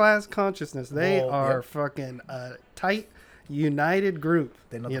complete class consciousness. They are fucking a tight, united group.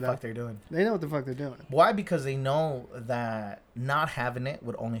 They know what the fuck they're doing. They know what the fuck they're doing. Why? Because they know that not having it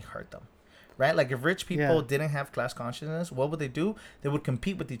would only hurt them. Right? Like, if rich people didn't have class consciousness, what would they do? They would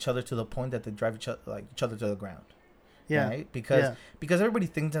compete with each other to the point that they drive each other to the ground. Yeah. Right? Because everybody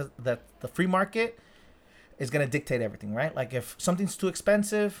thinks that the free market is going to dictate everything, right? Like, if something's too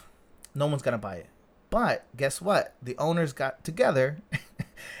expensive, no one's going to buy it. But guess what? The owners got together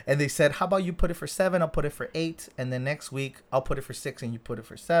and they said, how about you put it for 7, I'll put it for 8, and then next week I'll put it for 6 and you put it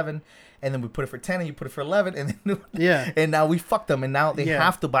for 7, and then we put it for 10 and you put it for 11, and then and now we fucked them, and now they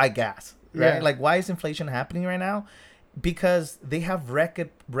have to buy gas. Right? Like, why is inflation happening right now? Because they have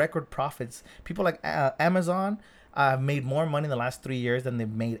record profits. People like Amazon have made more money in the last 3 years than they've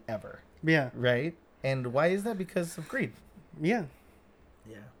made ever. Yeah. Right? And why is that? Because of greed. Yeah.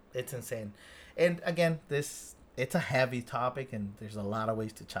 Yeah. It's insane. And again, it's a heavy topic, and there's a lot of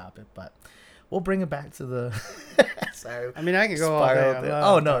ways to chop it, but we'll bring it back to the sorry. I mean, I can go all day.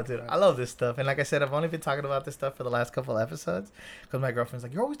 Oh no, dude, I love this stuff. And like I said, I've only been talking about this stuff for the last couple of episodes because my girlfriend's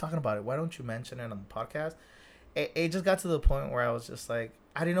like, you're always talking about it. Why don't you mention it on the podcast? It just got to the point where I was just like,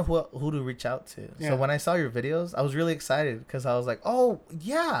 I didn't know who to reach out to. So when I saw your videos, I was really excited because I was like, oh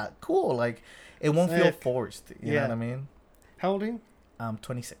yeah, cool. Like, it won't feel forced. You know what I mean? How old are you? I'm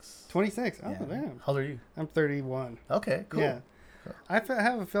 26. 26? Oh, damn. How old are you? I'm 31. Okay, cool. Yeah. Cool. I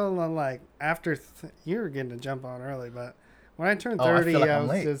have a feeling like after you were getting to jump on early, but when I turned 30, I was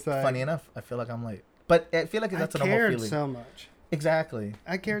late. just like... Funny enough, I feel like I'm late. But I feel like that's a normal feeling. I cared so much. Exactly.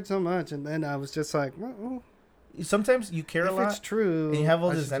 I cared so much, and then I was just like... Well, sometimes you care a lot. If it's true... And you have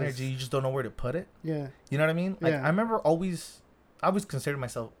all this energy, you just don't know where to put it. Yeah. You know what I mean? Like, I remember I always considered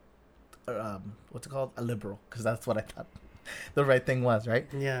myself, what's it called? A liberal, because that's what I thought the right thing was, right?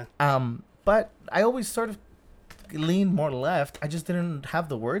 Yeah. But I always sort of leaned more left. I just didn't have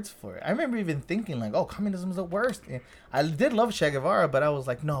the words for it. I remember even thinking like, oh, communism is the worst. And I did love Che Guevara, but I was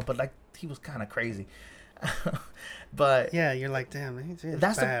like, no, but like he was kind of crazy. But yeah, you're like, damn, he's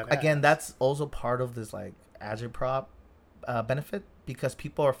that's bad. Again, that's also part of this like agitprop benefit, because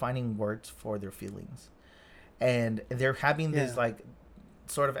people are finding words for their feelings, and they're having this like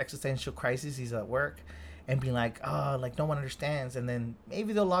sort of existential crises at work. And being like, oh, like no one understands. And then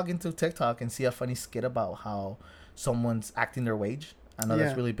maybe they'll log into TikTok and see a funny skit about how someone's acting their wage. I know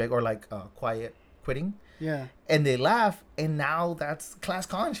that's really big. Or like quiet quitting. Yeah. And they laugh. And now that's class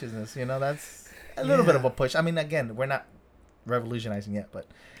consciousness. You know, that's a little bit of a push. I mean, again, we're not revolutionizing yet, but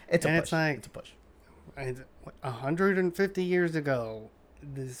it's a push. It's like, it's a push. 150 years ago,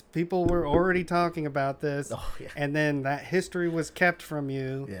 these people were already talking about this, and then that history was kept from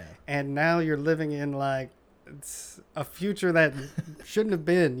you, and now you're living in like it's a future that shouldn't have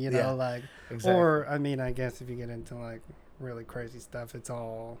been, you know, like, exactly. Or I mean, I guess if you get into like really crazy stuff, it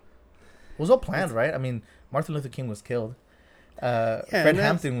was all planned, right? I mean, Martin Luther King was killed. Fred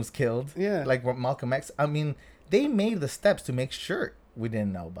Hampton was killed. Yeah. Like Malcolm X. I mean, they made the steps to make sure we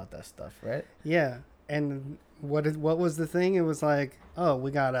didn't know about that stuff, right? Yeah. And what was the thing? It was like, oh,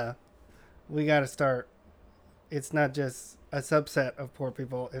 we gotta start. It's not just a subset of poor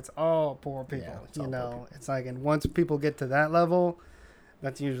people. It's all poor people. You know, it's like, and once people get to that level,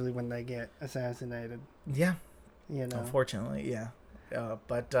 that's usually when they get assassinated. Yeah. You know. Unfortunately, yeah.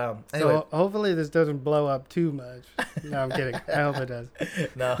 But anyway. So hopefully this doesn't blow up too much. No, I'm kidding. I hope it does.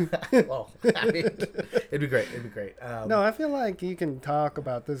 No. Well, I mean, it'd be great. No, I feel like you can talk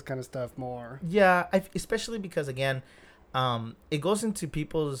about this kind of stuff more. Yeah, especially because, again, it goes into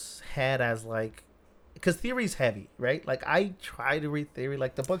people's head as like, because theory is heavy, right? Like, I try to read theory,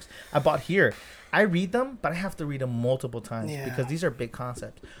 like the books I bought here. I read them, but I have to read them multiple times because these are big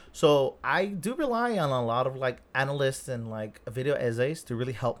concepts. So I do rely on a lot of like analysts and like video essays to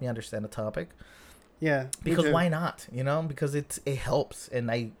really help me understand the topic. Yeah. Because why not? You know, because it helps.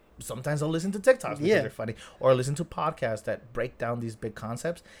 And sometimes I'll listen to TikToks because they're funny, or listen to podcasts that break down these big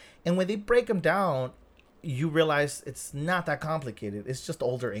concepts. And when they break them down, you realize it's not that complicated. It's just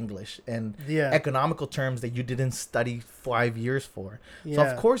older English and economical terms that you didn't study 5 years for. So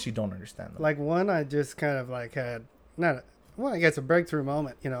of course you don't understand them. Like one, I just kind of like had I guess a breakthrough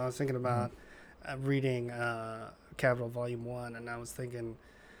moment. You know, I was thinking about reading Capital Volume 1, and I was thinking,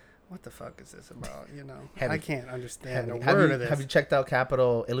 what the fuck is this about? You know, I can't understand a word of this. Have you checked out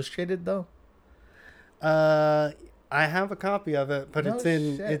Capital Illustrated though? I have a copy of it, but it's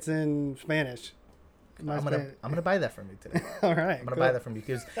in Spanish. I'm gonna buy that from you today. All right, I'm gonna buy that from you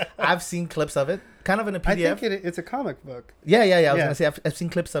because I've seen clips of it, kind of in a PDF. I think it's a comic book. Yeah. I was gonna say I've seen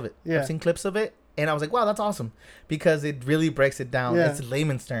clips of it. Yeah. I've seen clips of it, and I was like, wow, that's awesome because it really breaks it down. Yeah. It's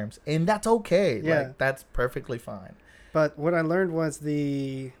layman's terms, and that's okay. Yeah, like, that's perfectly fine. But what I learned was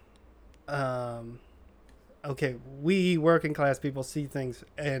we working class people see things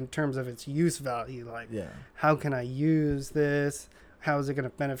in terms of its use value. Like, how can I use this? How is it going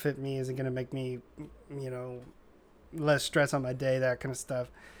to benefit me? Is it going to make me, you know, less stress on my day, that kind of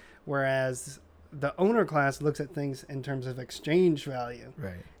stuff? Whereas the owner class looks at things in terms of exchange value.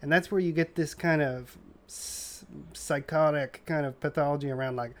 Right. And that's where you get this kind of psychotic kind of pathology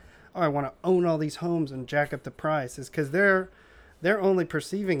around like, oh, I want to own all these homes and jack up the price. Is because they're only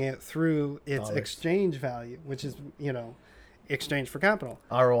perceiving it through its dollars. Exchange value, which is, you know, exchange for capital.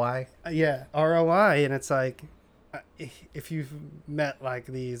 ROI. ROI. And it's like, if you've met like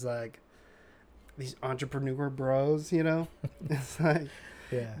these entrepreneur bros, you know, it's like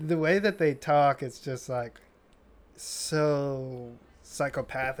the way that they talk, it's just like so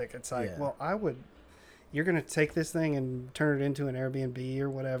psychopathic. It's like, well, you're going to take this thing and turn it into an Airbnb or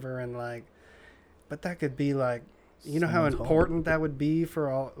whatever. And like, but that could be like, you know how important that would be for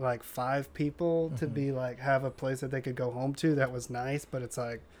all like 5 people to be like, have a place that they could go home to that was nice. But it's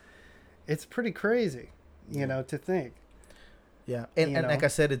like, it's pretty crazy. You know, to think. Yeah. And like I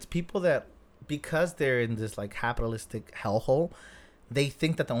said, it's people that, because they're in this like capitalistic hellhole, they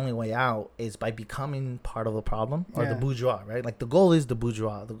think that the only way out is by becoming part of the problem or the bourgeois, right? Like the goal is the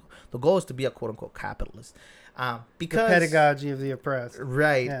bourgeois. The goal is to be a quote unquote capitalist. Because the pedagogy of the oppressed.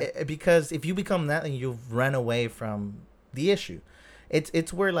 Right. Yeah. Because if you become that, then you've run away from the issue.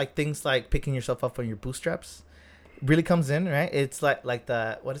 It's where like things like picking yourself up on your bootstraps really comes in, right? It's like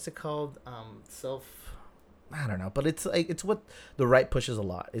the, what is it called? I don't know, but it's like, it's what the right pushes a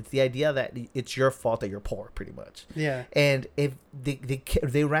lot. It's the idea that it's your fault that you're poor, pretty much. Yeah. And if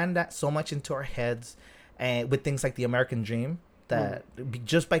they ran that so much into our heads, and with things like the American dream, that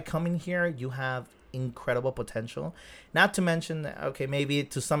just by coming here, you have incredible potential. Not to mention that, okay, maybe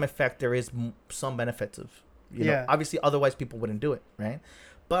to some effect there is some benefits of, you know, obviously otherwise people wouldn't do it, right?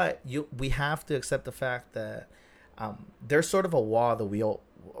 But we have to accept the fact that there's sort of a wall that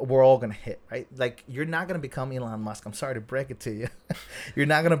we're all gonna hit, right? Like, you're not gonna become Elon Musk. I'm sorry to break it to you. You're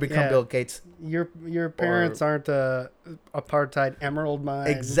not gonna become Bill Gates. Your parents aren't apartheid emerald mine.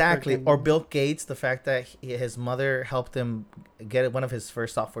 Exactly. Or Bill Gates, the fact that his mother helped him get one of his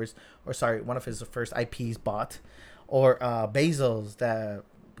first one of his first IPs bought, or Bezos that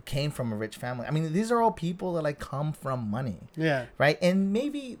came from a rich family. I mean, these are all people that like come from money. Yeah. Right. And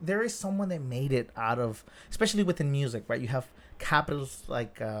maybe there is someone that made it out of, especially within music, right? You have capitalists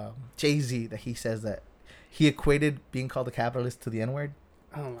like Jay-Z, that he says that he equated being called a capitalist to the N-word.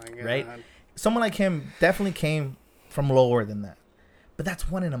 Oh my God. Right? Someone like him definitely came from lower than that. but that's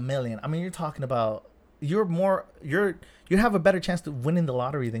 1 in a million. I mean, you're talking about you have a better chance to winning the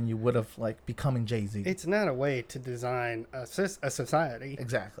lottery than you would have like becoming Jay-Z. It's not a way to design a society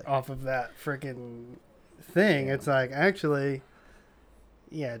exactly off of that freaking thing. It's like, actually,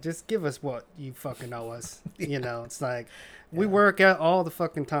 yeah, just give us what you fucking owe us. You know, it's like we work out all the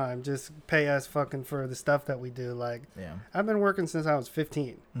fucking time. Just pay us fucking for the stuff that we do. Like, I've been working since I was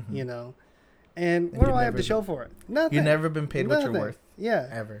 15. You know, and what do I have to show for it? Nothing. You've never been paid what you're worth. Yeah,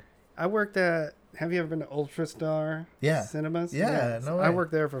 ever. I worked at. Have you ever been to Ultra Star Cinemas? Yeah, no way. I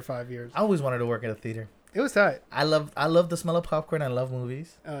worked there for 5 years. I always wanted to work at a theater. It was tight. I love the smell of popcorn. I love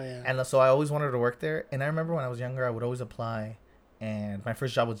movies. Oh yeah. And so I always wanted to work there. And I remember when I was younger, I would always apply. And my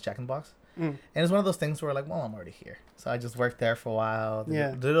first job was Jack in the Box. And it's one of those things where like, well, I'm already here, so I just worked there for a while.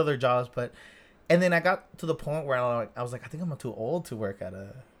 Did other jobs, and then I got to the point where I was like, I think I'm too old to work at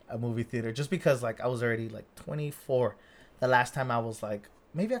a movie theater, just because like I was already like 24. The last time I was like,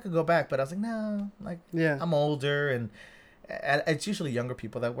 maybe I could go back, but I was like, no, like, I'm older, and it's usually younger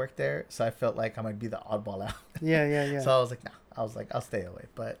people that work there, so I felt like I might be the oddball out. Yeah. So I was like, no, I'll stay away.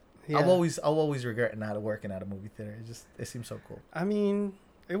 But I'll always regret not working at a movie theater. It seems so cool. I mean,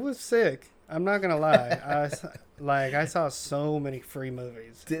 it was sick. I'm not gonna lie. I saw so many free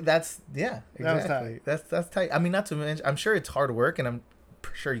movies. That's exactly. That was tight. That's tight. I mean, not to mention, I'm sure it's hard work, and I'm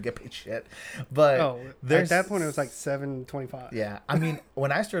sure you get paid shit, but at that point it was like $7.25. Yeah, I mean,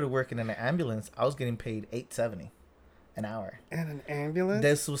 when I started working in an ambulance, I was getting paid $8.70 an hour. In an ambulance?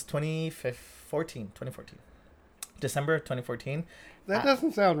 This was 2014, December 2014. That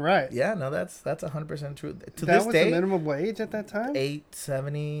doesn't sound right. Yeah, no, that's 100% true. To that this was day, the minimum wage at that time.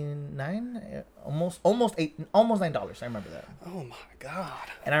 $8.79, almost $9. I remember that. Oh my god!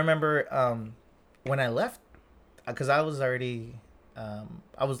 And I remember when I left, because I was already.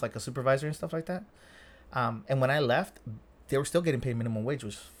 I was like a supervisor and stuff like that. And when I left, they were still getting paid minimum wage,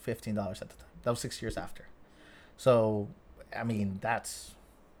 which was $15 at the time. That was 6 years after. So, I mean, that's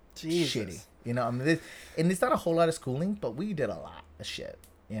shitty. You know, I mean, and it's not a whole lot of schooling, but we did a lot of shit,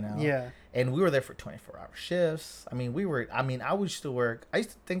 you know? Yeah. And we were there for 24-hour shifts. I mean, I used to work. I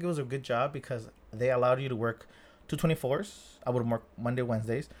used to think it was a good job because they allowed you to work 2 24s. I would work Monday,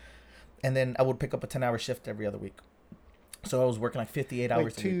 Wednesdays. And then I would pick up a 10-hour shift every other week. So I was working like 58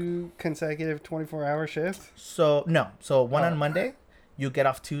 hours a week. 2 consecutive 24-hour shifts? So, no. So one on Monday, you get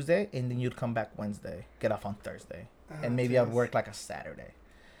off Tuesday, and then you'd come back Wednesday, get off on Thursday. And maybe I'd work like a Saturday.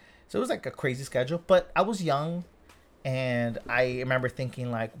 So it was like a crazy schedule. But I was young, and I remember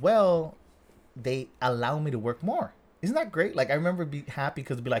thinking like, well, they allow me to work more. Isn't that great? Like, I remember being happy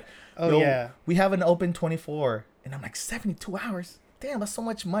because it'd be like, we have an open 24. And I'm like, 72 hours? Damn, that's so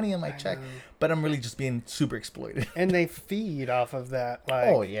much money in my check. But I'm really just being super exploited. And they feed off of that. Like,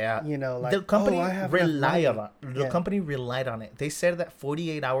 oh, yeah. You know, like, the company relied on it. They said that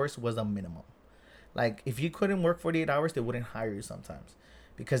 48 hours was a minimum. Like, if you couldn't work 48 hours, they wouldn't hire you sometimes.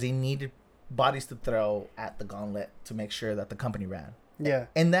 Because they needed bodies to throw at the gauntlet to make sure that the company ran. Yeah.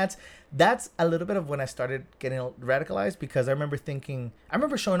 And that's a little bit of when I started getting radicalized, because I remember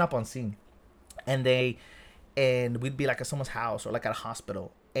showing up on scene, and we'd be like at someone's house or like at a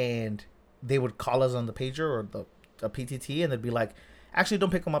hospital, and they would call us on the pager or the PTT, and they'd be like, actually,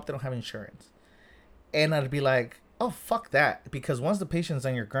 don't pick them up, they don't have insurance. And I'd be like, oh, fuck that, because once the patient's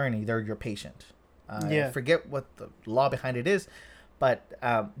on your gurney, they're your patient. I forget what the law behind it is, but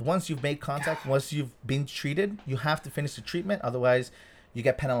once you've made contact, once you've been treated, you have to finish the treatment, otherwise you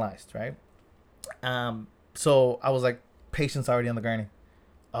get penalized, right? So I was like, patient's already on the gurney.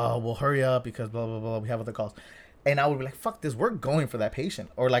 Oh, well, hurry up because blah, blah, blah, we have other calls. And I would be like, fuck this, we're going for that patient.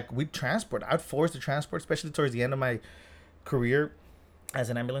 Or like, I'd force the transport, especially towards the end of my career as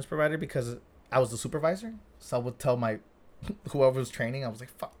an ambulance provider, because I was the supervisor. So I would tell whoever was training, I was like,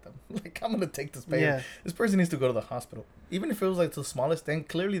 fuck them. Like, I'm going to take this patient. Yeah. This person needs to go to the hospital. Even if it was like the smallest thing,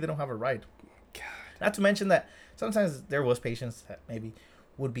 clearly they don't have a ride. God. Not to mention that sometimes there was patients that maybe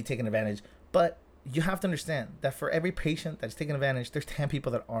would be taken advantage. But you have to understand that for every patient that's taken advantage, there's 10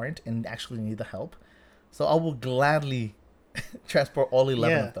 people that aren't and actually need the help. So I will gladly transport all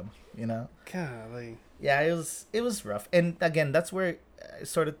 11 of them, you know? Golly. Yeah, it was rough. And again, that's where I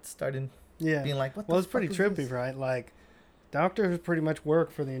started being like, what the fuck? Well, it's pretty trippy, right? Like, doctors pretty much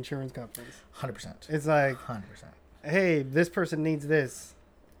work for the insurance companies. 100%. It's like, 100%. Hey, this person needs this.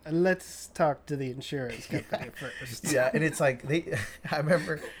 Let's talk to the insurance company first. Yeah, and it's like, I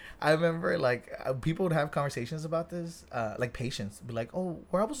remember like people would have conversations about this, like patients would be like, oh,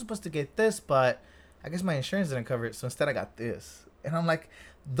 well, I was supposed to get this, but I guess my insurance didn't cover it, so instead I got this. And I'm like,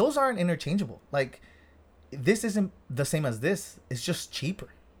 those aren't interchangeable. Like, this isn't the same as this. It's just cheaper.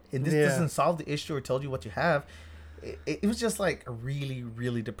 And this doesn't solve the issue or tell you what you have. it was just like really,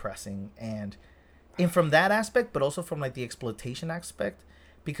 really depressing. And from that aspect, but also from like the exploitation aspect,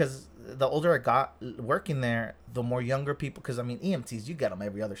 because the older I got working there, the more younger people, because I mean, EMTs, you get them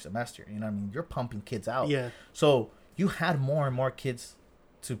every other semester. You know what I mean? You're pumping kids out. Yeah. So you had more and more kids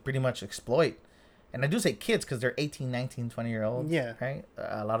to pretty much exploit. And I do say kids because they're 18, 19, 20-year-olds. Yeah. Right?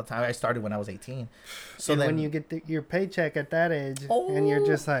 A lot of time. I started when I was 18. So and then, when you get your paycheck at that age, and you're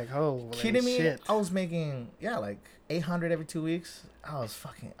just like, oh, kidding me? shit. I was making, like 800 every 2 weeks. I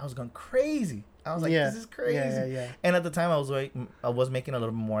was going crazy. I was like, this is crazy. Yeah. And at the time, I was making a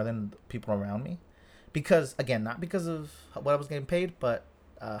little bit more than people around me. Because, again, not because of what I was getting paid, but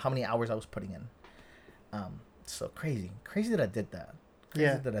how many hours I was putting in. So crazy that I did that.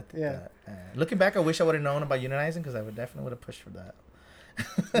 Looking back, I wish I would have known about unionizing because I definitely would have pushed for that.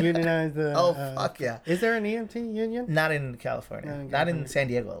 Unionize the. Fuck yeah! Is there an EMT union? Not in California. Not in San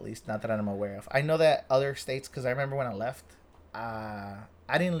Diego, at least. Not that I'm aware of. I know that other states, because I remember when I left. I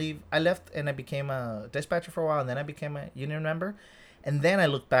didn't leave. I left and I became a dispatcher for a while, and then I became a union member, and then I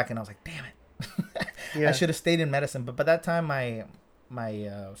looked back and I was like, damn it, I should have stayed in medicine. But by that time, my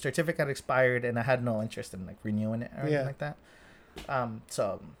certificate expired, and I had no interest in like renewing it or anything like that.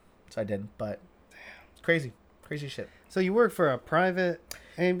 So I didn't, but crazy shit. So you work for a private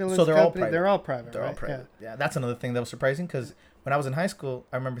ambulance company? They're all private. They're all private. Yeah, that's another thing that was surprising because when I was in high school,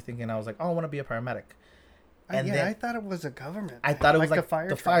 I remember thinking I was like, oh, I want to be a paramedic. And then, I thought it was a government. I thought it was like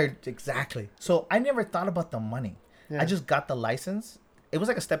the fire. Exactly. So I never thought about the money. Yeah. I just got the license. It was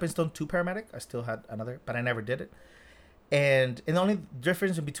like a stepping stone to paramedic. I still had another, but I never did it. And the only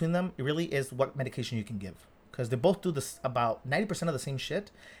difference in between them really is what medication you can give. Because they both do this about 90% of the same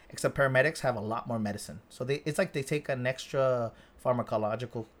shit, except paramedics have a lot more medicine. So it's like they take an extra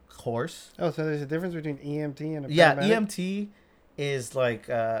pharmacological course. Oh, so there's a difference between EMT and a paramedic? Yeah, EMT is like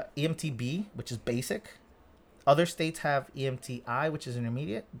EMTB, which is basic. Other states have EMTI, which is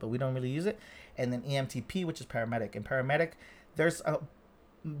intermediate, but we don't really use it. And then EMTP, which is paramedic. And paramedic, there's a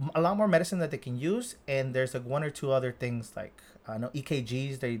lot more medicine that they can use, and there's like one or two other things like I know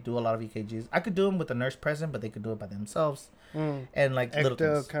EKGs. They do a lot of EKGs. I could do them with a nurse present, but they could do it by themselves. And like little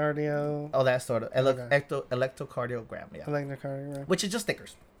things. Ectocardio. Oh, that sort of electrocardiogram. Yeah. Electrocardiogram. Which is just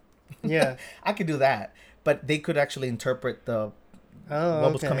stickers. Yeah. I could do that, but they could actually interpret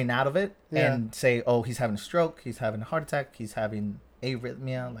what was coming out of it and say, oh, he's having a stroke, he's having a heart attack, he's having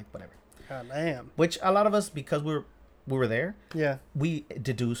arrhythmia, like whatever. God damn. Which a lot of us, because we were there. Yeah. We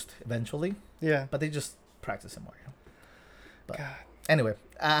deduced eventually. Yeah. But they just practice it more. But God. Anyway.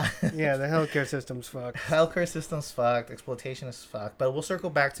 Yeah, the healthcare system's fucked. Healthcare system's fucked. Exploitation is fucked. But we'll circle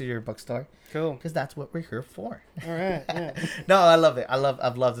back to your bookstore. Cool. Because that's what we're here for. All right. Yeah. No, I love it.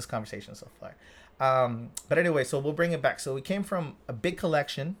 I've loved this conversation so far. But anyway, so we'll bring it back. So we came from a big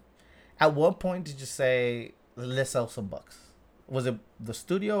collection. At what point did you say, let's sell some books? Was it the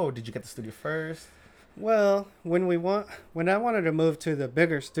studio, or did you get the studio first? Well, when I wanted to move to the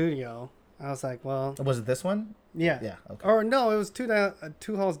bigger studio, I was like, well... Was it this one? Yeah. Yeah, okay. Or no, it was two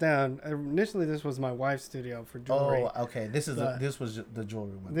halls down. Initially, this was my wife's studio for jewelry. Oh, okay. This was the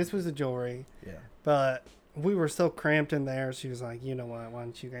jewelry one. This was the jewelry. Yeah. But we were so cramped in there, she was like, you know what, why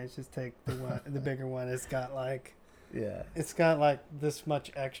don't you guys just take the bigger one? It's got like... Yeah. It's got like this much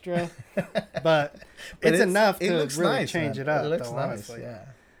extra. but it's enough to really nice, change it up. It looks nice, honestly. Yeah.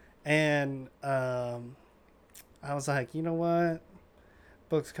 And I was like, you know what?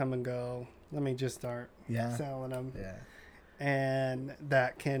 Books come and go. Let me just start selling them. Yeah. And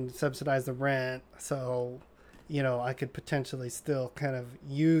that can subsidize the rent. So, I could potentially still kind of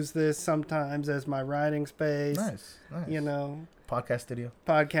use this sometimes as my writing space. Nice. Podcast studio.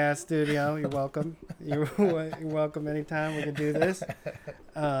 You're welcome. You're welcome anytime. We can do this.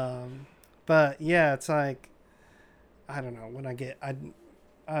 But yeah, it's like, I don't know. When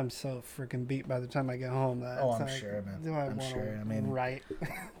I'm so freaking beat by the time I get home. I'm sure, man. Do I want to write?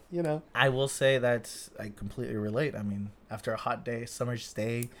 I will say I completely relate. I mean, after a hot day, summer's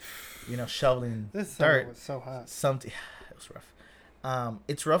day, shoveling this dirt. Was so hot. It was rough.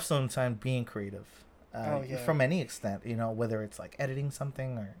 It's rough sometimes being creative. From any extent, whether it's like editing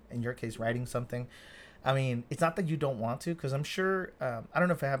something or in your case, writing something. I mean, it's not that you don't want to, because I'm sure, I don't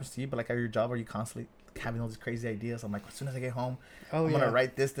know if it happens to you, but like at your job, are you constantly having all these crazy ideas? I'm like, as soon as I get home, I'm going to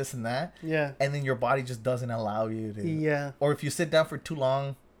write this, and that. Yeah. And then your body just doesn't allow you to. Yeah. Or if you sit down for too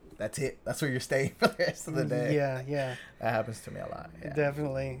long, that's it. That's where you're staying for the rest of the day. Yeah. That happens to me a lot. Yeah.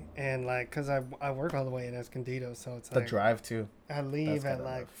 Definitely. And like, because I work all the way in Escondido, so it's the drive too. I leave at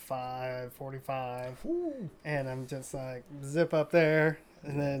like 5:45, and I'm just like zip up there,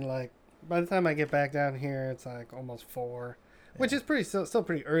 and then like by the time I get back down here, it's like almost 4, which is still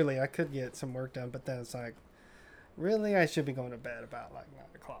pretty early. I could get some work done, but then it's like, really, I should be going to bed about like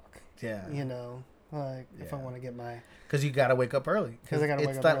 9:00. Yeah. You know, like if I want to get my. Because you gotta wake up early. Because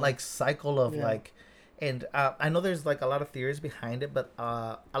it's that early. Like cycle of like, and I know there's like a lot of theories behind it, but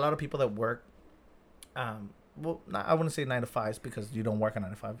a lot of people that work, well, I wouldn't say 9 to 5s because you don't work a 9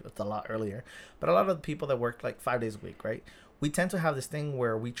 to 5. It's a lot earlier. But a lot of the people that work like 5 days a week, right? We tend to have this thing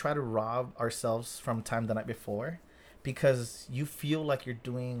where we try to rob ourselves from time the night before, because you feel like you're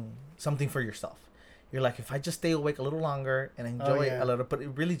doing something for yourself. You're like, if I just stay awake a little longer and enjoy it a little, but it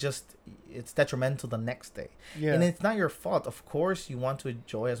really just, it's detrimental the next day. Yeah. And it's not your fault. Of course, you want to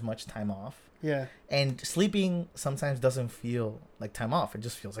enjoy as much time off. Yeah. And sleeping sometimes doesn't feel like time off. It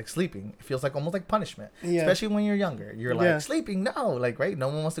just feels like sleeping. It feels like almost like punishment. Yeah. Especially when you're younger. You're like, sleeping? No. Like, right? No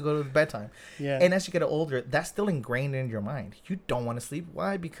one wants to go to bedtime. Yeah. And as you get older, that's still ingrained in your mind. You don't want to sleep.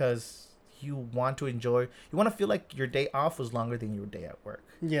 Why? Because you want to enjoy, you want to feel like your day off was longer than your day at work.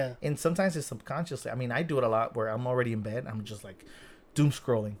 Yeah. And sometimes it's subconsciously. I mean, I do it a lot where I'm already in bed. I'm just like doom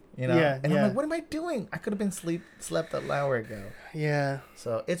scrolling, you know? Yeah. And I'm like, what am I doing? I could have been slept an hour ago. Yeah.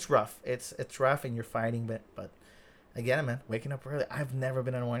 So it's rough. It's rough and you're fighting it. But again, man, waking up early. I've never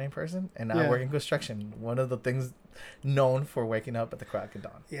been a morning person. And I work in construction. One of the things known for waking up at the crack of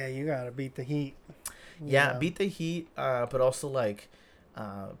dawn. Yeah, you got to beat the heat. Yeah, beat the heat. But also like,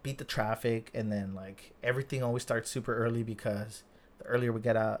 beat the traffic, and then like everything always starts super early because the earlier we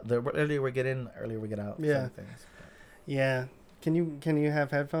get out, the earlier we get in, the earlier we get out. Yeah. Yeah. Can you have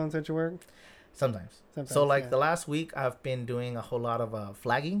headphones at your work? Sometimes. So like the last week I've been doing a whole lot of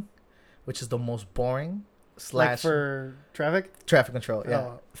flagging, which is the most boring like for traffic control. Yeah.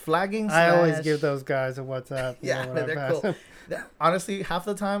 Oh. Flagging. I always give those guys a WhatsApp. Yeah, they're cool. Honestly, half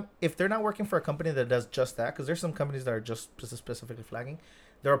the time, if they're not working for a company that does just that, because there's some companies that are just specifically flagging,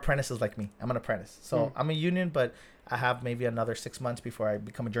 they're apprentices like me. I'm an apprentice. So I'm a union, but I have maybe another 6 months before I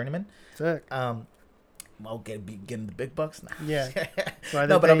become a journeyman. Sick. I'll getting the big bucks now. Yeah.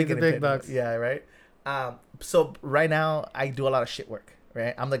 No, but I'll be getting the big bucks. Yeah, right. So right now I do a lot of shit work.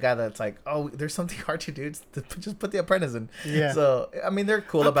 Right, I'm the guy that's like, oh, there's something hard to do. Just put the apprentice in. Yeah. So I mean, they're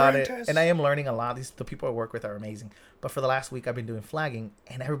cool about it, and I am learning a lot. The people I work with are amazing. But for the last week, I've been doing flagging,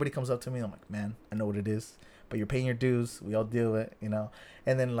 and everybody comes up to me. I'm like, man, I know what it is, but you're paying your dues. We all deal with it, you know.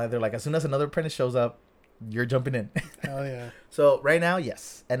 And then like they're like, as soon as another apprentice shows up, you're jumping in. Oh yeah. So right now,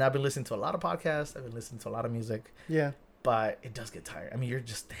 yes, and I've been listening to a lot of podcasts. I've been listening to a lot of music. Yeah. But it does get tired. I mean, you're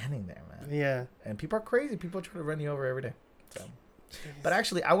just standing there, man. Yeah. And people are crazy. People try to run you over every day. So. But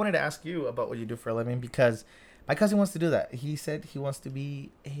actually, I wanted to ask you about what you do for a living, because my cousin wants to do that. He said he wants to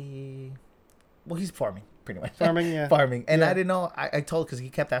be he's farming, pretty much. Farming, yeah. Farming. And I didn't know. I told, because he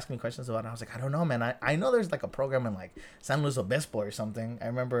kept asking me questions about it. I was like, I don't know, man. I know there's like a program in like San Luis Obispo or something. I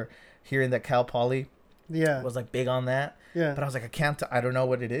remember hearing that Cal Poly was like big on that. Yeah. But I was like, I don't know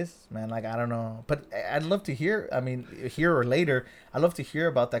what it is, man. Like, I don't know. But I'd love to hear, here or later, I'd love to hear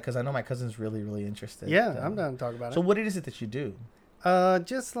about that, because I know my cousin's really, really interested. Yeah, I'm down to talk about it. So what is it that you do?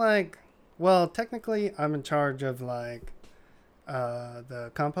 Just like, well, technically I'm in charge of like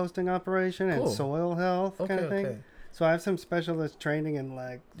the composting operation and soil health kind of thing. Okay. So I have some specialist training in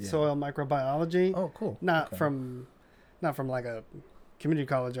like soil microbiology. Oh, cool. Not from like a community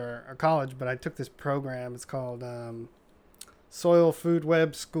college or college, but I took this program. It's called Soil Food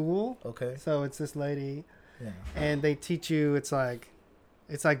Web School. Okay. So it's this lady, and they teach you. It's like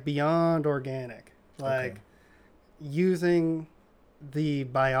beyond organic, like using the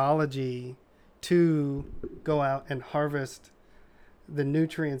biology to go out and harvest the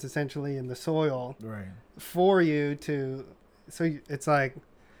nutrients essentially in the soil for you to, so it's like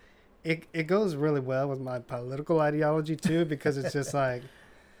it goes really well with my political ideology too, because it's just like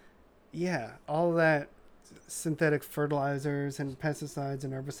all that synthetic fertilizers and pesticides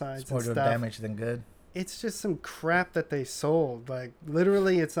and herbicides it's more and stuff, damage than good. It's just some crap that they sold. Like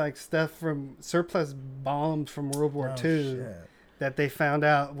literally it's like stuff from surplus bombs from World War II. Shit. That they found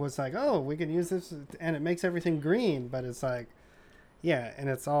out was like, oh, we can use this, and it makes everything green. But it's like, and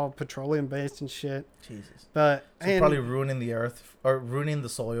it's all petroleum based and shit. Jesus. But so probably ruining the earth or ruining the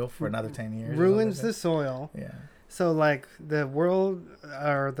soil for another 10 years. Ruins the soil. Yeah. So like the World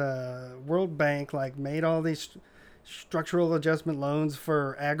Bank like made all these structural adjustment loans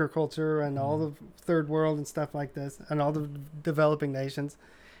for agriculture and all the third world and stuff like this, and all the developing nations.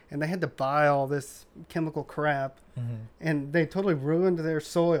 And they had to buy all this chemical crap, and they totally ruined their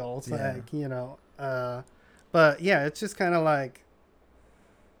soils. Like, you know, but yeah, it's just kind of like,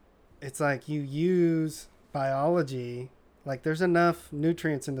 it's like you use biology, like there's enough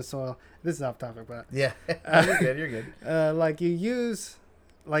nutrients in the soil. This is off topic, but you're good. Like you use,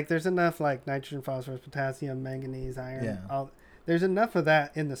 like there's enough like nitrogen, phosphorus, potassium, manganese, iron. Yeah. There's enough of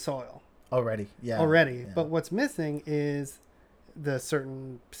that in the soil. Already. But what's missing is the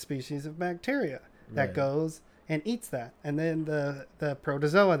certain species of bacteria that goes and eats that, and then the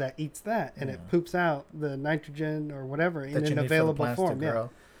protozoa that eats that, and it poops out the nitrogen or whatever in an available form. Yeah.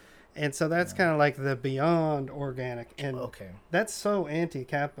 And so that's kind of like the beyond organic, and that's so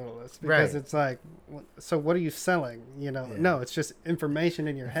anti-capitalist because it's like, so what are you selling? You know, no, it's just information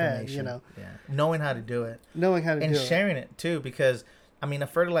in your head. You know, knowing how to do it, and sharing it too, because. I mean, a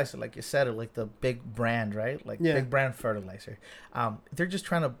fertilizer, like you said, or like the big brand, right? Like big brand fertilizer. They're just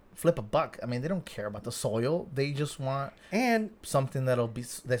trying to flip a buck. I mean, they don't care about the soil. They just want something that'll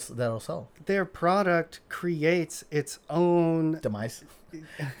sell. Their product creates its own demise.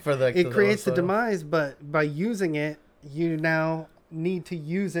 It creates the demise, but by using it, you now need to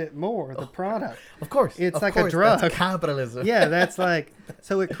use it more. The product, of course, it's like a drug. That's capitalism. Yeah, that's like,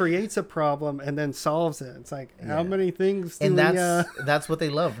 so it creates a problem and then solves it. It's like, how many things do that's what they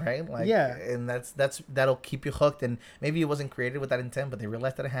love, right? Like, and that'll keep you hooked. And maybe it wasn't created with that intent, but they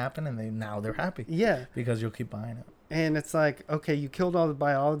realized that it happened, and now they're happy. Yeah, because you'll keep buying it. And it's like, okay, you killed all the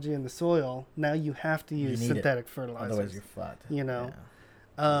biology in the soil. Now you have to use synthetic fertilizers. Otherwise, you're fucked. You know,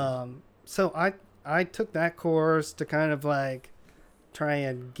 so I took that course to kind of like try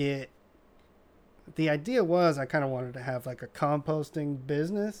and get. The idea was I kind of wanted to have like a composting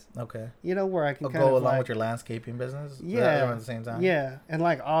business. Okay. You know, where I can go along with your landscaping business. Yeah. At the same time. Yeah, and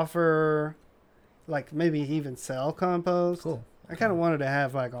like offer, like maybe even sell compost. Cool. I kind of wanted to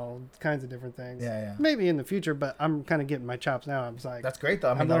have like all kinds of different things. Yeah. Maybe in the future, but I'm kind of getting my chops now. I was like, that's great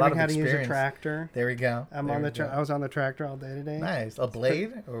though. I mean, I'm learning how to use a tractor. There we go. I was on the tractor all day today. Nice. A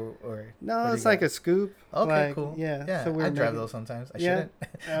blade or no, it's like a scoop. Okay, like, cool. Yeah. So I drive those sometimes. I shouldn't.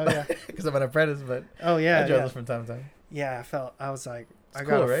 Oh yeah. Because I'm an apprentice, but I drive those from time to time. Yeah, I was like. I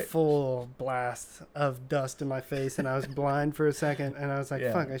got a full blast of dust in my face, and I was blind for a second, and I was like,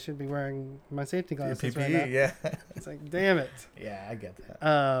 fuck, I should be wearing my safety glasses right now. Yeah. It's like, damn it. Yeah, I get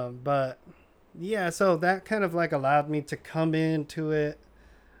that. But, yeah, so that kind of, like, allowed me to come into it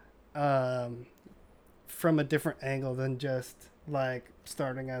from a different angle than just, like,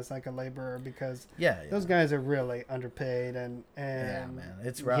 starting as, like, a laborer, because those guys are really underpaid and man,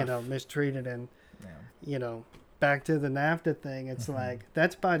 it's rough. Mistreated, and, back to the NAFTA thing, it's like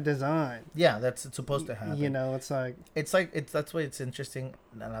that's by design. Yeah, it's supposed to happen. It's like that's why it's interesting.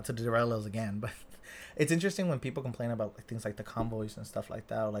 Not to derail those again, but it's interesting when people complain about like things like the convoys and stuff like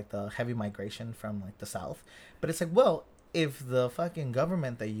that, or like the heavy migration from like the south. But it's like, well, if the fucking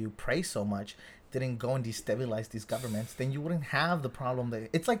government that you praise so much didn't go and destabilize these governments, then you wouldn't have the problem that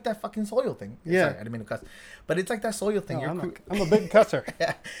it's like that fucking soil thing. Yeah, sorry, I didn't mean to cuss, but it's like that soil thing. No, I'm a big cusser.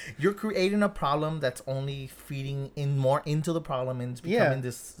 Yeah, you're creating a problem that's only feeding in more into the problem, and it's becoming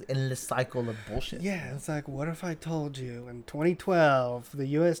this endless cycle of bullshit. Yeah, it's like, what if I told you in 2012 the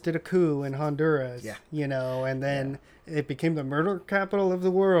U.S. did a coup in Honduras? Yeah, and then it became the murder capital of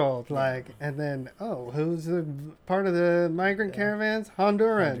the world. Like, and then who's the part of the migrant caravans?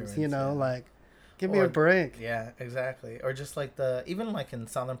 Hondurans. Like. Give me a break. Yeah, exactly. Or just like even like in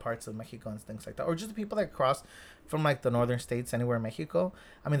southern parts of Mexico and things like that. Or just the people that cross from like the northern states anywhere in Mexico.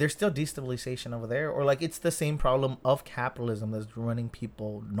 I mean, there's still destabilization over there. Or like it's the same problem of capitalism that's running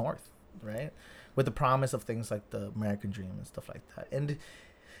people north, right? With the promise of things like the American dream and stuff like that. And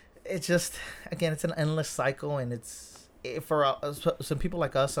it's just, again, it's an endless cycle. And for some people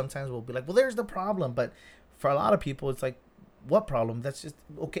like us, sometimes we'll be like, well, there's the problem. But for a lot of people, it's like, what problem? That's just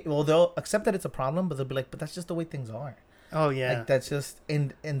okay. Well, they'll accept that it's a problem, but they'll be like, but that's just the way things are. Oh yeah. Like that's just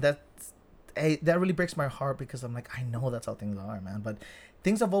and that really breaks my heart, because I'm like, I know that's how things are, man. But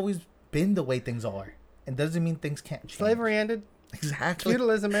things have always been the way things are, and doesn't mean things can't change. Slavery ended. Exactly.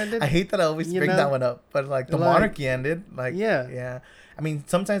 Feudalism ended. I hate that I always bring that one up, but like the monarchy ended. Like yeah. I mean,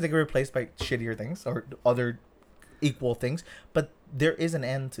 sometimes they get replaced by shittier things or other equal things, but there is an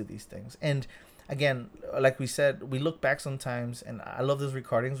end to these things. And again, like we said, we look back sometimes, and I love those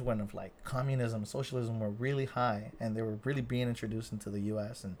recordings when of like communism, socialism were really high, and they were really being introduced into the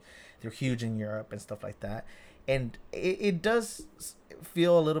U.S. and they're huge in Europe and stuff like that. And it does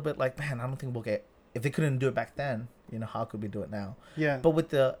feel a little bit like, man, I don't think we'll get, if they couldn't do it back then, how could we do it now? Yeah. But with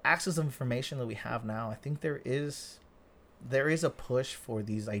the access of information that we have now, I think there is a push for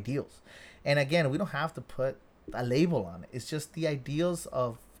these ideals. And again, we don't have to put a label on it. It's just the ideals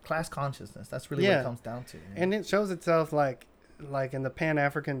of class consciousness. That's really what it comes down to. And it shows itself like in the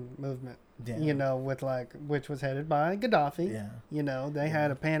Pan-African movement, with which was headed by Gaddafi. They had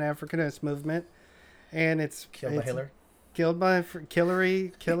a Pan-Africanist movement, and it's killed by Hitler. Killed by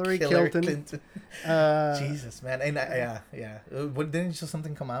Hillary Clinton. Jesus, man. And yeah. Didn't just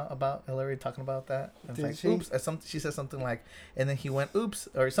something come out about Hillary talking about that? It's Did like, she? oops. She said something like, and then he went, oops,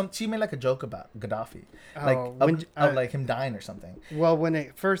 or she made like a joke about Gaddafi, like him dying or something. Well, when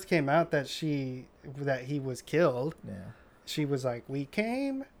it first came out that he was killed, yeah, she was like, "We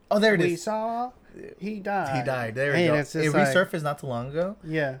came. Oh, there it is. We saw. He died. He died. There we go. It resurfaced not too long ago.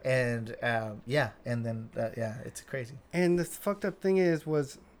 Yeah. And and then it's crazy. And the fucked up thing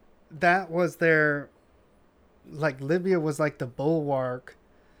was that was their, like, Libya was like the bulwark,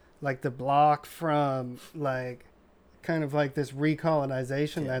 like the block from, like, kind of like this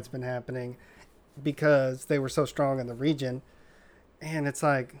recolonization that's been happening because they were so strong in the region. And it's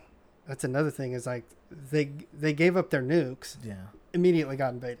like, that's another thing, is like they gave up their nukes. Yeah. Immediately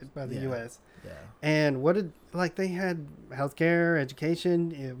got invaded by the U.S. Yeah. And they had healthcare,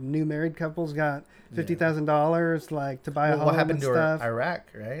 education. New married couples got $50,000 like to buy a home. What happened to Iraq,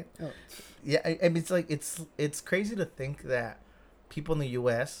 right? Oh. Yeah, I mean, it's like it's crazy to think that people in the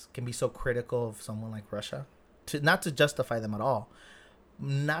U.S. can be so critical of someone like Russia, not to justify them at all,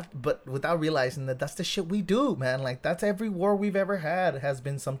 but without realizing that that's the shit we do, man. Like, that's every war we've ever had has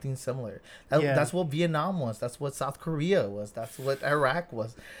been something similar. That's what Vietnam was. That's what South Korea was. That's what Iraq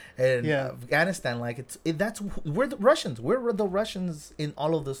was, and Afghanistan. Like, we're the Russians. We're the Russians in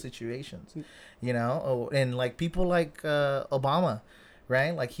all of those situations, you know. And like people like Obama,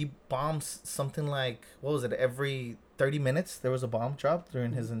 right? Like, he bombs something like, what was it, every 30 minutes there was a bomb dropped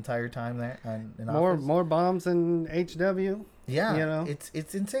during his entire time there in office. More bombs than HW. Yeah, you know,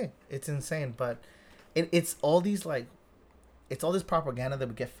 it's insane. It's insane, but it's all these it's all this propaganda that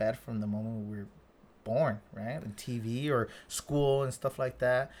we get fed from the moment we were born, right? And TV or school and stuff like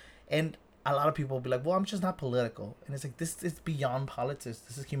that. And a lot of people will be like, "Well, I'm just not political," and it's like, this is beyond politics.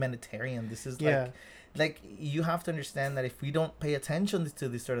 This is humanitarian. This is like you have to understand that if we don't pay attention to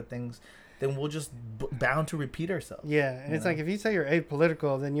these sort of things, then we'll just bound to repeat ourselves. Yeah, and it's like, if you say you're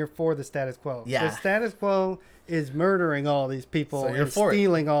apolitical, then you're for the status quo. Yeah. The status quo is murdering all these people and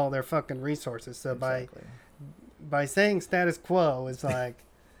stealing all their fucking resources. So by saying status quo, it's like,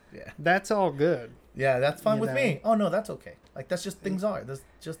 that's all good. Yeah, that's fine with me. Oh, no, that's okay. Like, that's just things are. That's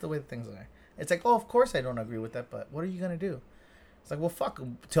just the way things are. It's like, oh, of course I don't agree with that, but what are you going to do? It's like, well, fuck,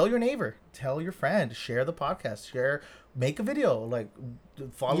 tell your neighbor, tell your friend, share the podcast, make a video, like,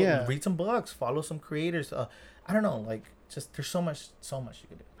 follow, read some books, follow some creators. I don't know, like, just there's so much you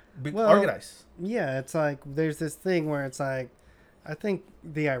can do. Organize. Yeah, it's like there's this thing where it's like, I think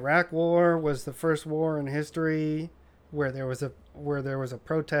the Iraq War was the first war in history where there was a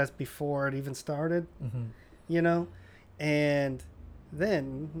protest before it even started. Mm-hmm. You know, and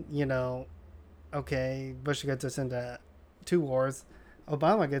then okay, Bush gets us into 2 wars.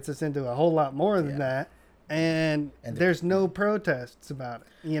 Obama gets us into a whole lot more than that, and there's no protests about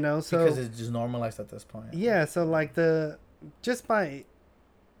it, so because it's just normalized at this point. Yeah, so like just by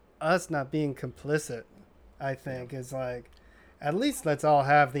us not being complicit, I think is like, at least let's all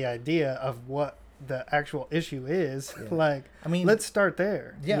have the idea of what the actual issue is. Yeah. Like, I mean, let's start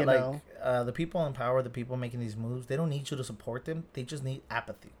there. Yeah, the people in power, the people making these moves, they don't need you to support them. They just need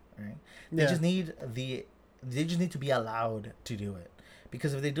apathy, right? They just need to be allowed to do it.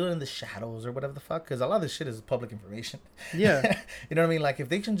 Because if they do it in the shadows or whatever the fuck, because a lot of this shit is public information. Yeah. You know what I mean? Like, if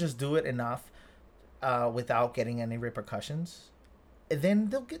they can just do it enough without getting any repercussions, then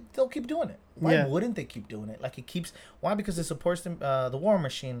they'll keep doing it. Why wouldn't they keep doing it? Like, why? Because it supports them, the war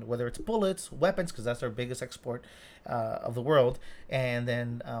machine, whether it's bullets, weapons, because that's our biggest export of the world, and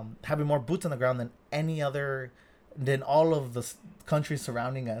then having more boots on the ground than all of the countries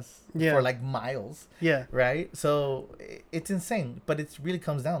surrounding us for like miles. Yeah. Right? So it's insane, but it really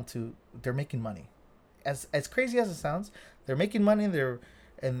comes down to they're making money. As crazy as it sounds, they're making money, and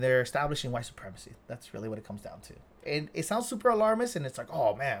they're establishing white supremacy. That's really what it comes down to. And it sounds super alarmist, and it's like,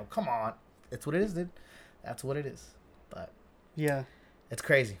 oh man, come on. It's what it is, dude. That's what it is. But yeah, it's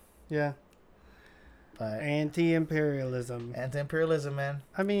crazy. Yeah. But anti-imperialism, man.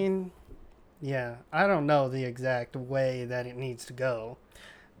 I mean, yeah, I don't know the exact way that it needs to go,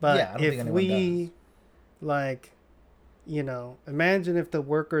 but if we does. Like, imagine if the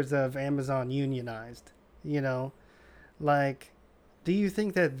workers of Amazon unionized, like, do you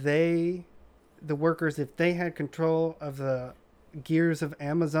think that the workers, if they had control of the gears of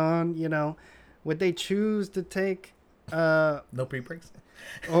Amazon, would they choose to take no pre-breaks?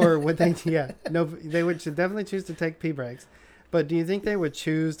 Or would they they would definitely choose to take pee breaks. But do you think they would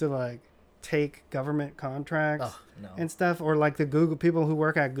choose to, like, take government contracts no. and stuff, or like the Google people who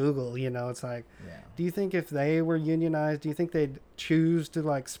work at Google, you know, it's like, do you think if they were unionized, do you think they'd choose to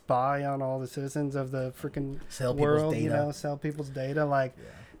like spy on all the citizens of the freaking world, you know, sell people's data? Like,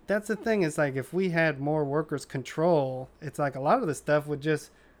 that's the thing. It's like, if we had more workers control, it's like a lot of the stuff would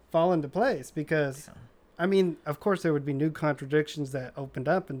just fall into place because, I mean, of course there would be new contradictions that opened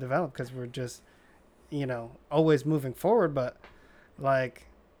up and developed because we're just, you know, always moving forward, but like,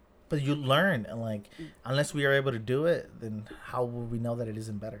 but you learn, and like, unless we are able to do it, then how will we know that it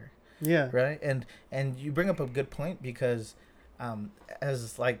isn't better? Yeah. Right. And you bring up a good point because,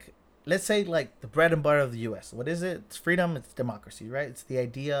 as like, let's say like the bread and butter of the U.S. What is it? It's freedom. It's democracy, right? It's the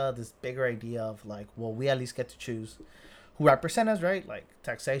idea, this bigger idea of like, well, we at least get to choose who represent us, right? Like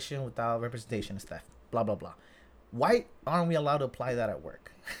taxation without representation and stuff. Blah blah blah. Why aren't we allowed to apply that at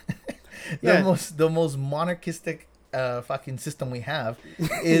work? the most monarchistic fucking system we have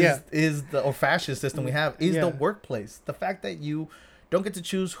is the fascist system we have is the workplace. The fact that you don't get to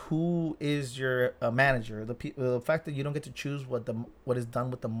choose who is your manager, the fact that you don't get to choose what is done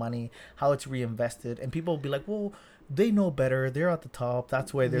with the money, how it's reinvested, and people will be like, well, they know better, they're at the top,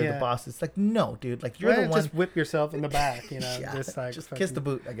 that's why they're the boss. It's like, no, dude, like you're the one. Just whip yourself in the back, you know. Just like just kiss the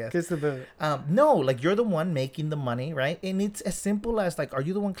boot, I guess. Kiss the boot. No, like you're the one making the money, right? And it's as simple as like, are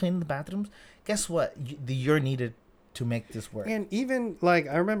you the one cleaning the bathrooms? Guess what? You're needed to make this work. And even like,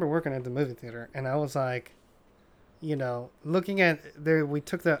 I remember working at the movie theater, and I was like, you know, looking at we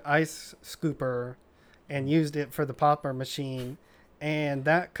took the ice scooper and used it for the popper machine, and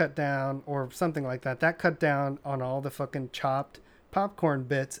that cut down, or something like that. That cut down on all the fucking chopped popcorn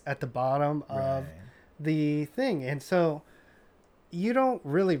bits at the bottom of the thing. And so you don't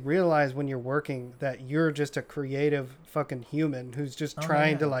really realize when you're working that you're just a creative fucking human who's just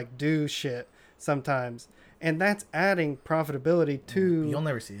trying to like do shit sometimes. And that's adding profitability to you'll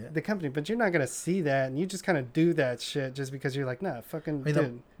never see it. The company, but you're not gonna see that, and you just kind of do that shit just because you're like, nah, fucking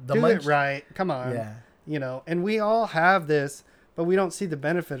do it right. Come on, you know. And we all have this, but we don't see the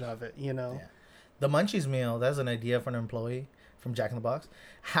benefit of it, you know. Yeah. The Munchies meal, that's an idea for an employee from Jack in the Box.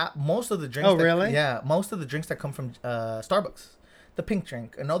 Most of the drinks. Oh, really? Yeah, most of the drinks that come from Starbucks, the pink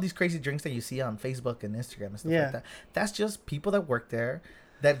drink, and all these crazy drinks that you see on Facebook and Instagram and stuff like that. That's just people that work there.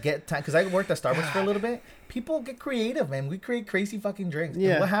 That get time, because I worked at Starbucks for a little bit. People get creative, man. We create crazy fucking drinks.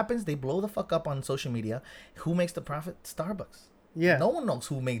 Yeah. And what happens? They blow the fuck up on social media. Who makes the profit? Starbucks. Yeah. No one knows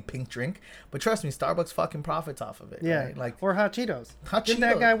who made pink drink, but trust me, Starbucks fucking profits off of it. Yeah. Right? Like, or Hot Cheetos. Didn't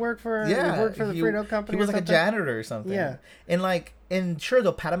that guy work for? Yeah. He worked for the Frito company. He was like a janitor or something. Yeah. And sure,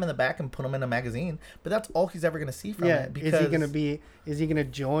 they'll pat him in the back and put him in a magazine, but that's all he's ever gonna see from it. Because is he gonna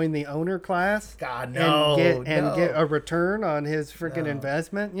join the owner class? God, no. And get a return on his freaking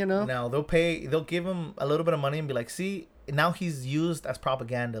investment? You know? No, they'll give him a little bit of money and be like, see, now he's used as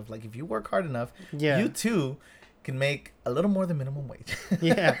propaganda of like, if you work hard enough, you too can make a little more than minimum wage.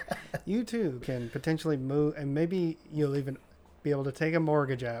 Yeah, you too can potentially move, and maybe you'll even be able to take a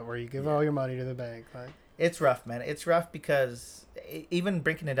mortgage out where you give all your money to the bank. Like, it's rough, man. It's rough because even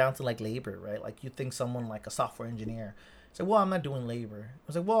breaking it down to like labor, right? Like you think someone like a software engineer, say, well, I'm not doing labor. I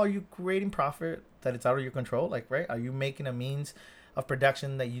was like, well, are you creating profit that it's out of your control? Like, right? Are you making a means of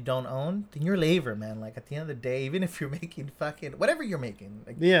production that you don't own? Then you're labor, man. Like at the end of the day, even if you're making fucking whatever you're making,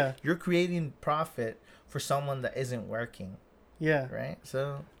 like, you're creating profit for someone that isn't working. Yeah. Right?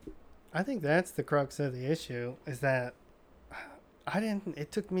 So I think that's the crux of the issue, is that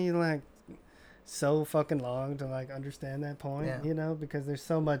it took me like so fucking long to like understand that point, you know, because there's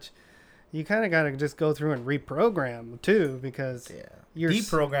so much. You kind of got to just go through and reprogram too, because you're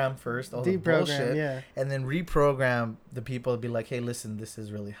deprogram first, all the bullshit, and then reprogram the people to be like, hey, listen, this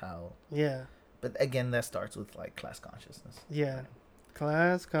is really how. Yeah. But again, that starts with like class consciousness. Yeah.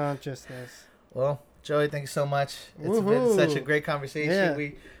 Class consciousness. Well, Joey, thank you so much. It's been such a great conversation. Yeah.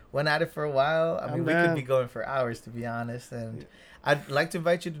 We went at it for a while. I mean, we could be going for hours, to be honest. And I'd like to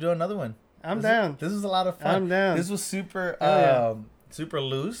invite you to do another one. I'm down. This was a lot of fun. I'm down. This was super, super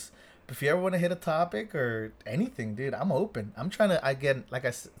loose. But if you ever want to hit a topic or anything, dude, I'm open. I'm trying to, again, like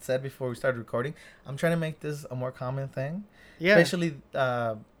I said before we started recording, I'm trying to make this a more common thing. Yeah. Especially,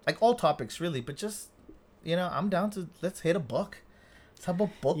 like all topics, really. But just, you know, I'm down to, let's hit a book. Let's have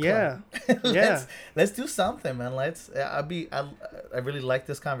a book club. Let's do something, man. I really like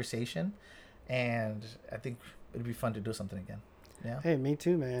this conversation, and I think it'd be fun to do something again. Yeah. Hey, me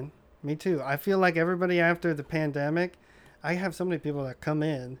too, man. Me too. I feel like everybody after the pandemic, I have so many people that come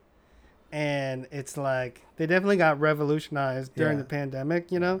in And it's like they definitely got revolutionized during the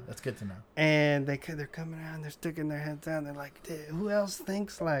pandemic, you know. That's good to know. And they're coming around, they're sticking their heads down. They're like, dude, who else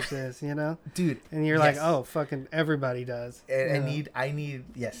thinks like this, you know, dude? And you're like, oh, fucking everybody does. And I need,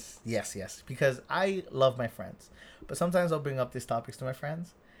 yes, because I love my friends, but sometimes I'll bring up these topics to my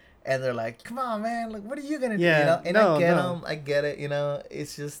friends, and they're like, come on, man, like, what are you gonna do? You know? And I get it, you know.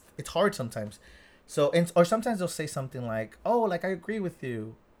 It's just, it's hard sometimes. So, or sometimes they'll say something like, oh, like, I agree with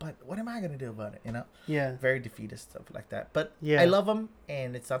you, but what am I going to do about it, you know? Yeah. Very defeatist, stuff like that. But I love them,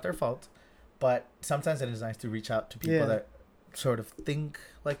 and it's not their fault. But sometimes it is nice to reach out to people that sort of think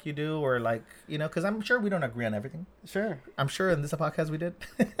like you do, or like, you know, because I'm sure we don't agree on everything. Sure. I'm sure in this podcast we did.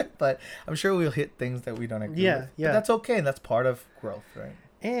 But I'm sure we'll hit things that we don't agree with. Yeah. But that's okay, and that's part of growth, right?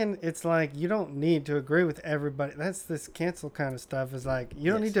 And it's like, you don't need to agree with everybody. That's this cancel kind of stuff. Is like,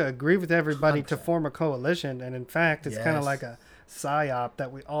 you don't need to agree with everybody 100%. To form a coalition. And in fact, it's kind of like a psyop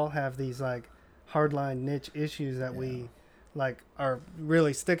that we all have these like hardline niche issues that we like are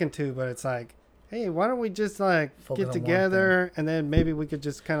really sticking to. But it's like, hey, why don't we just like get together, and then maybe we could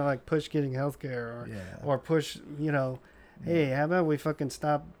just kind of like push getting healthcare or push, you know, hey, how about we fucking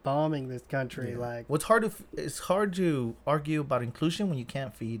stop bombing this country? Like, what's hard it's hard to argue about inclusion when you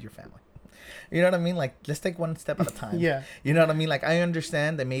can't feed your family. You know what I mean? Like, let's take one step at a time. You know what I mean? Like, I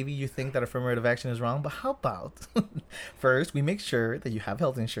understand that maybe you think that affirmative action is wrong, but how about first we make sure that you have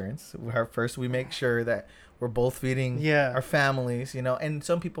health insurance. First we make sure that we're both feeding our families, you know. And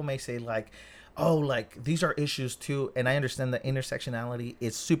some people may say like, oh, like these are issues too. And I understand that intersectionality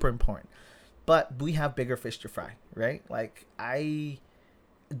is super important. But we have bigger fish to fry, right? Like,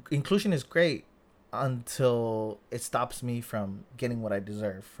 inclusion is great until it stops me from getting what I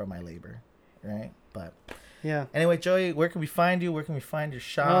deserve from my labor, right? But anyway, Joey, where can we find you? Where can we find your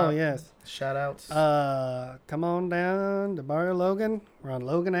shop? Oh, yes. Shout outs. Come on down to Barrio Logan. We're on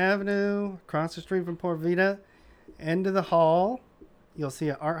Logan Avenue, across the street from Port Vita. End of the hall, you'll see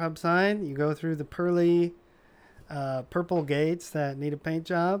an Art Hub sign. You go through the pearly purple gates that need a paint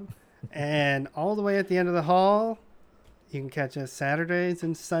job. And all the way at the end of the hall, you can catch us Saturdays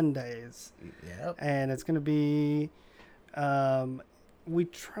and Sundays. Yep. And it's going to be, we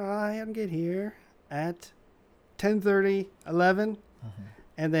try and get here at 10:30, 11,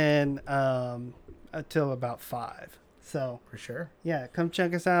 and then until about 5. So for sure. Yeah, come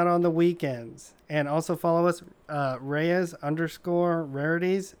check us out on the weekends. And also follow us,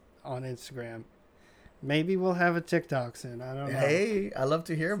 Reyes_rarities on Instagram. Maybe we'll have a TikTok soon. I don't know. Hey, I love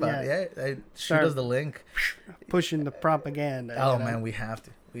to hear about it. Yeah, shoot us the link. Pushing the propaganda. Oh, man, we have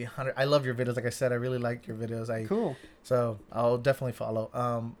to. I love your videos. Like I said, I really like your videos. Cool. So I'll definitely follow.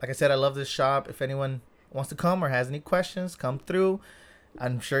 Like I said, I love this shop. If anyone wants to come or has any questions, come through.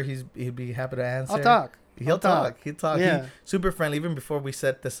 I'm sure he'd be happy to answer. I'll talk. He'll talk. Yeah. He's super friendly. Even before we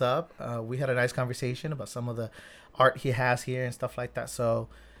set this up, we had a nice conversation about some of the art he has here and stuff like that. So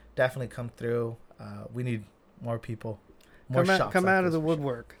definitely come through. We need more people, more shops. Come out of the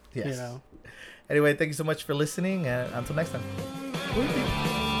woodwork. Yes. You know. Anyway, thank you so much for listening, and until next time.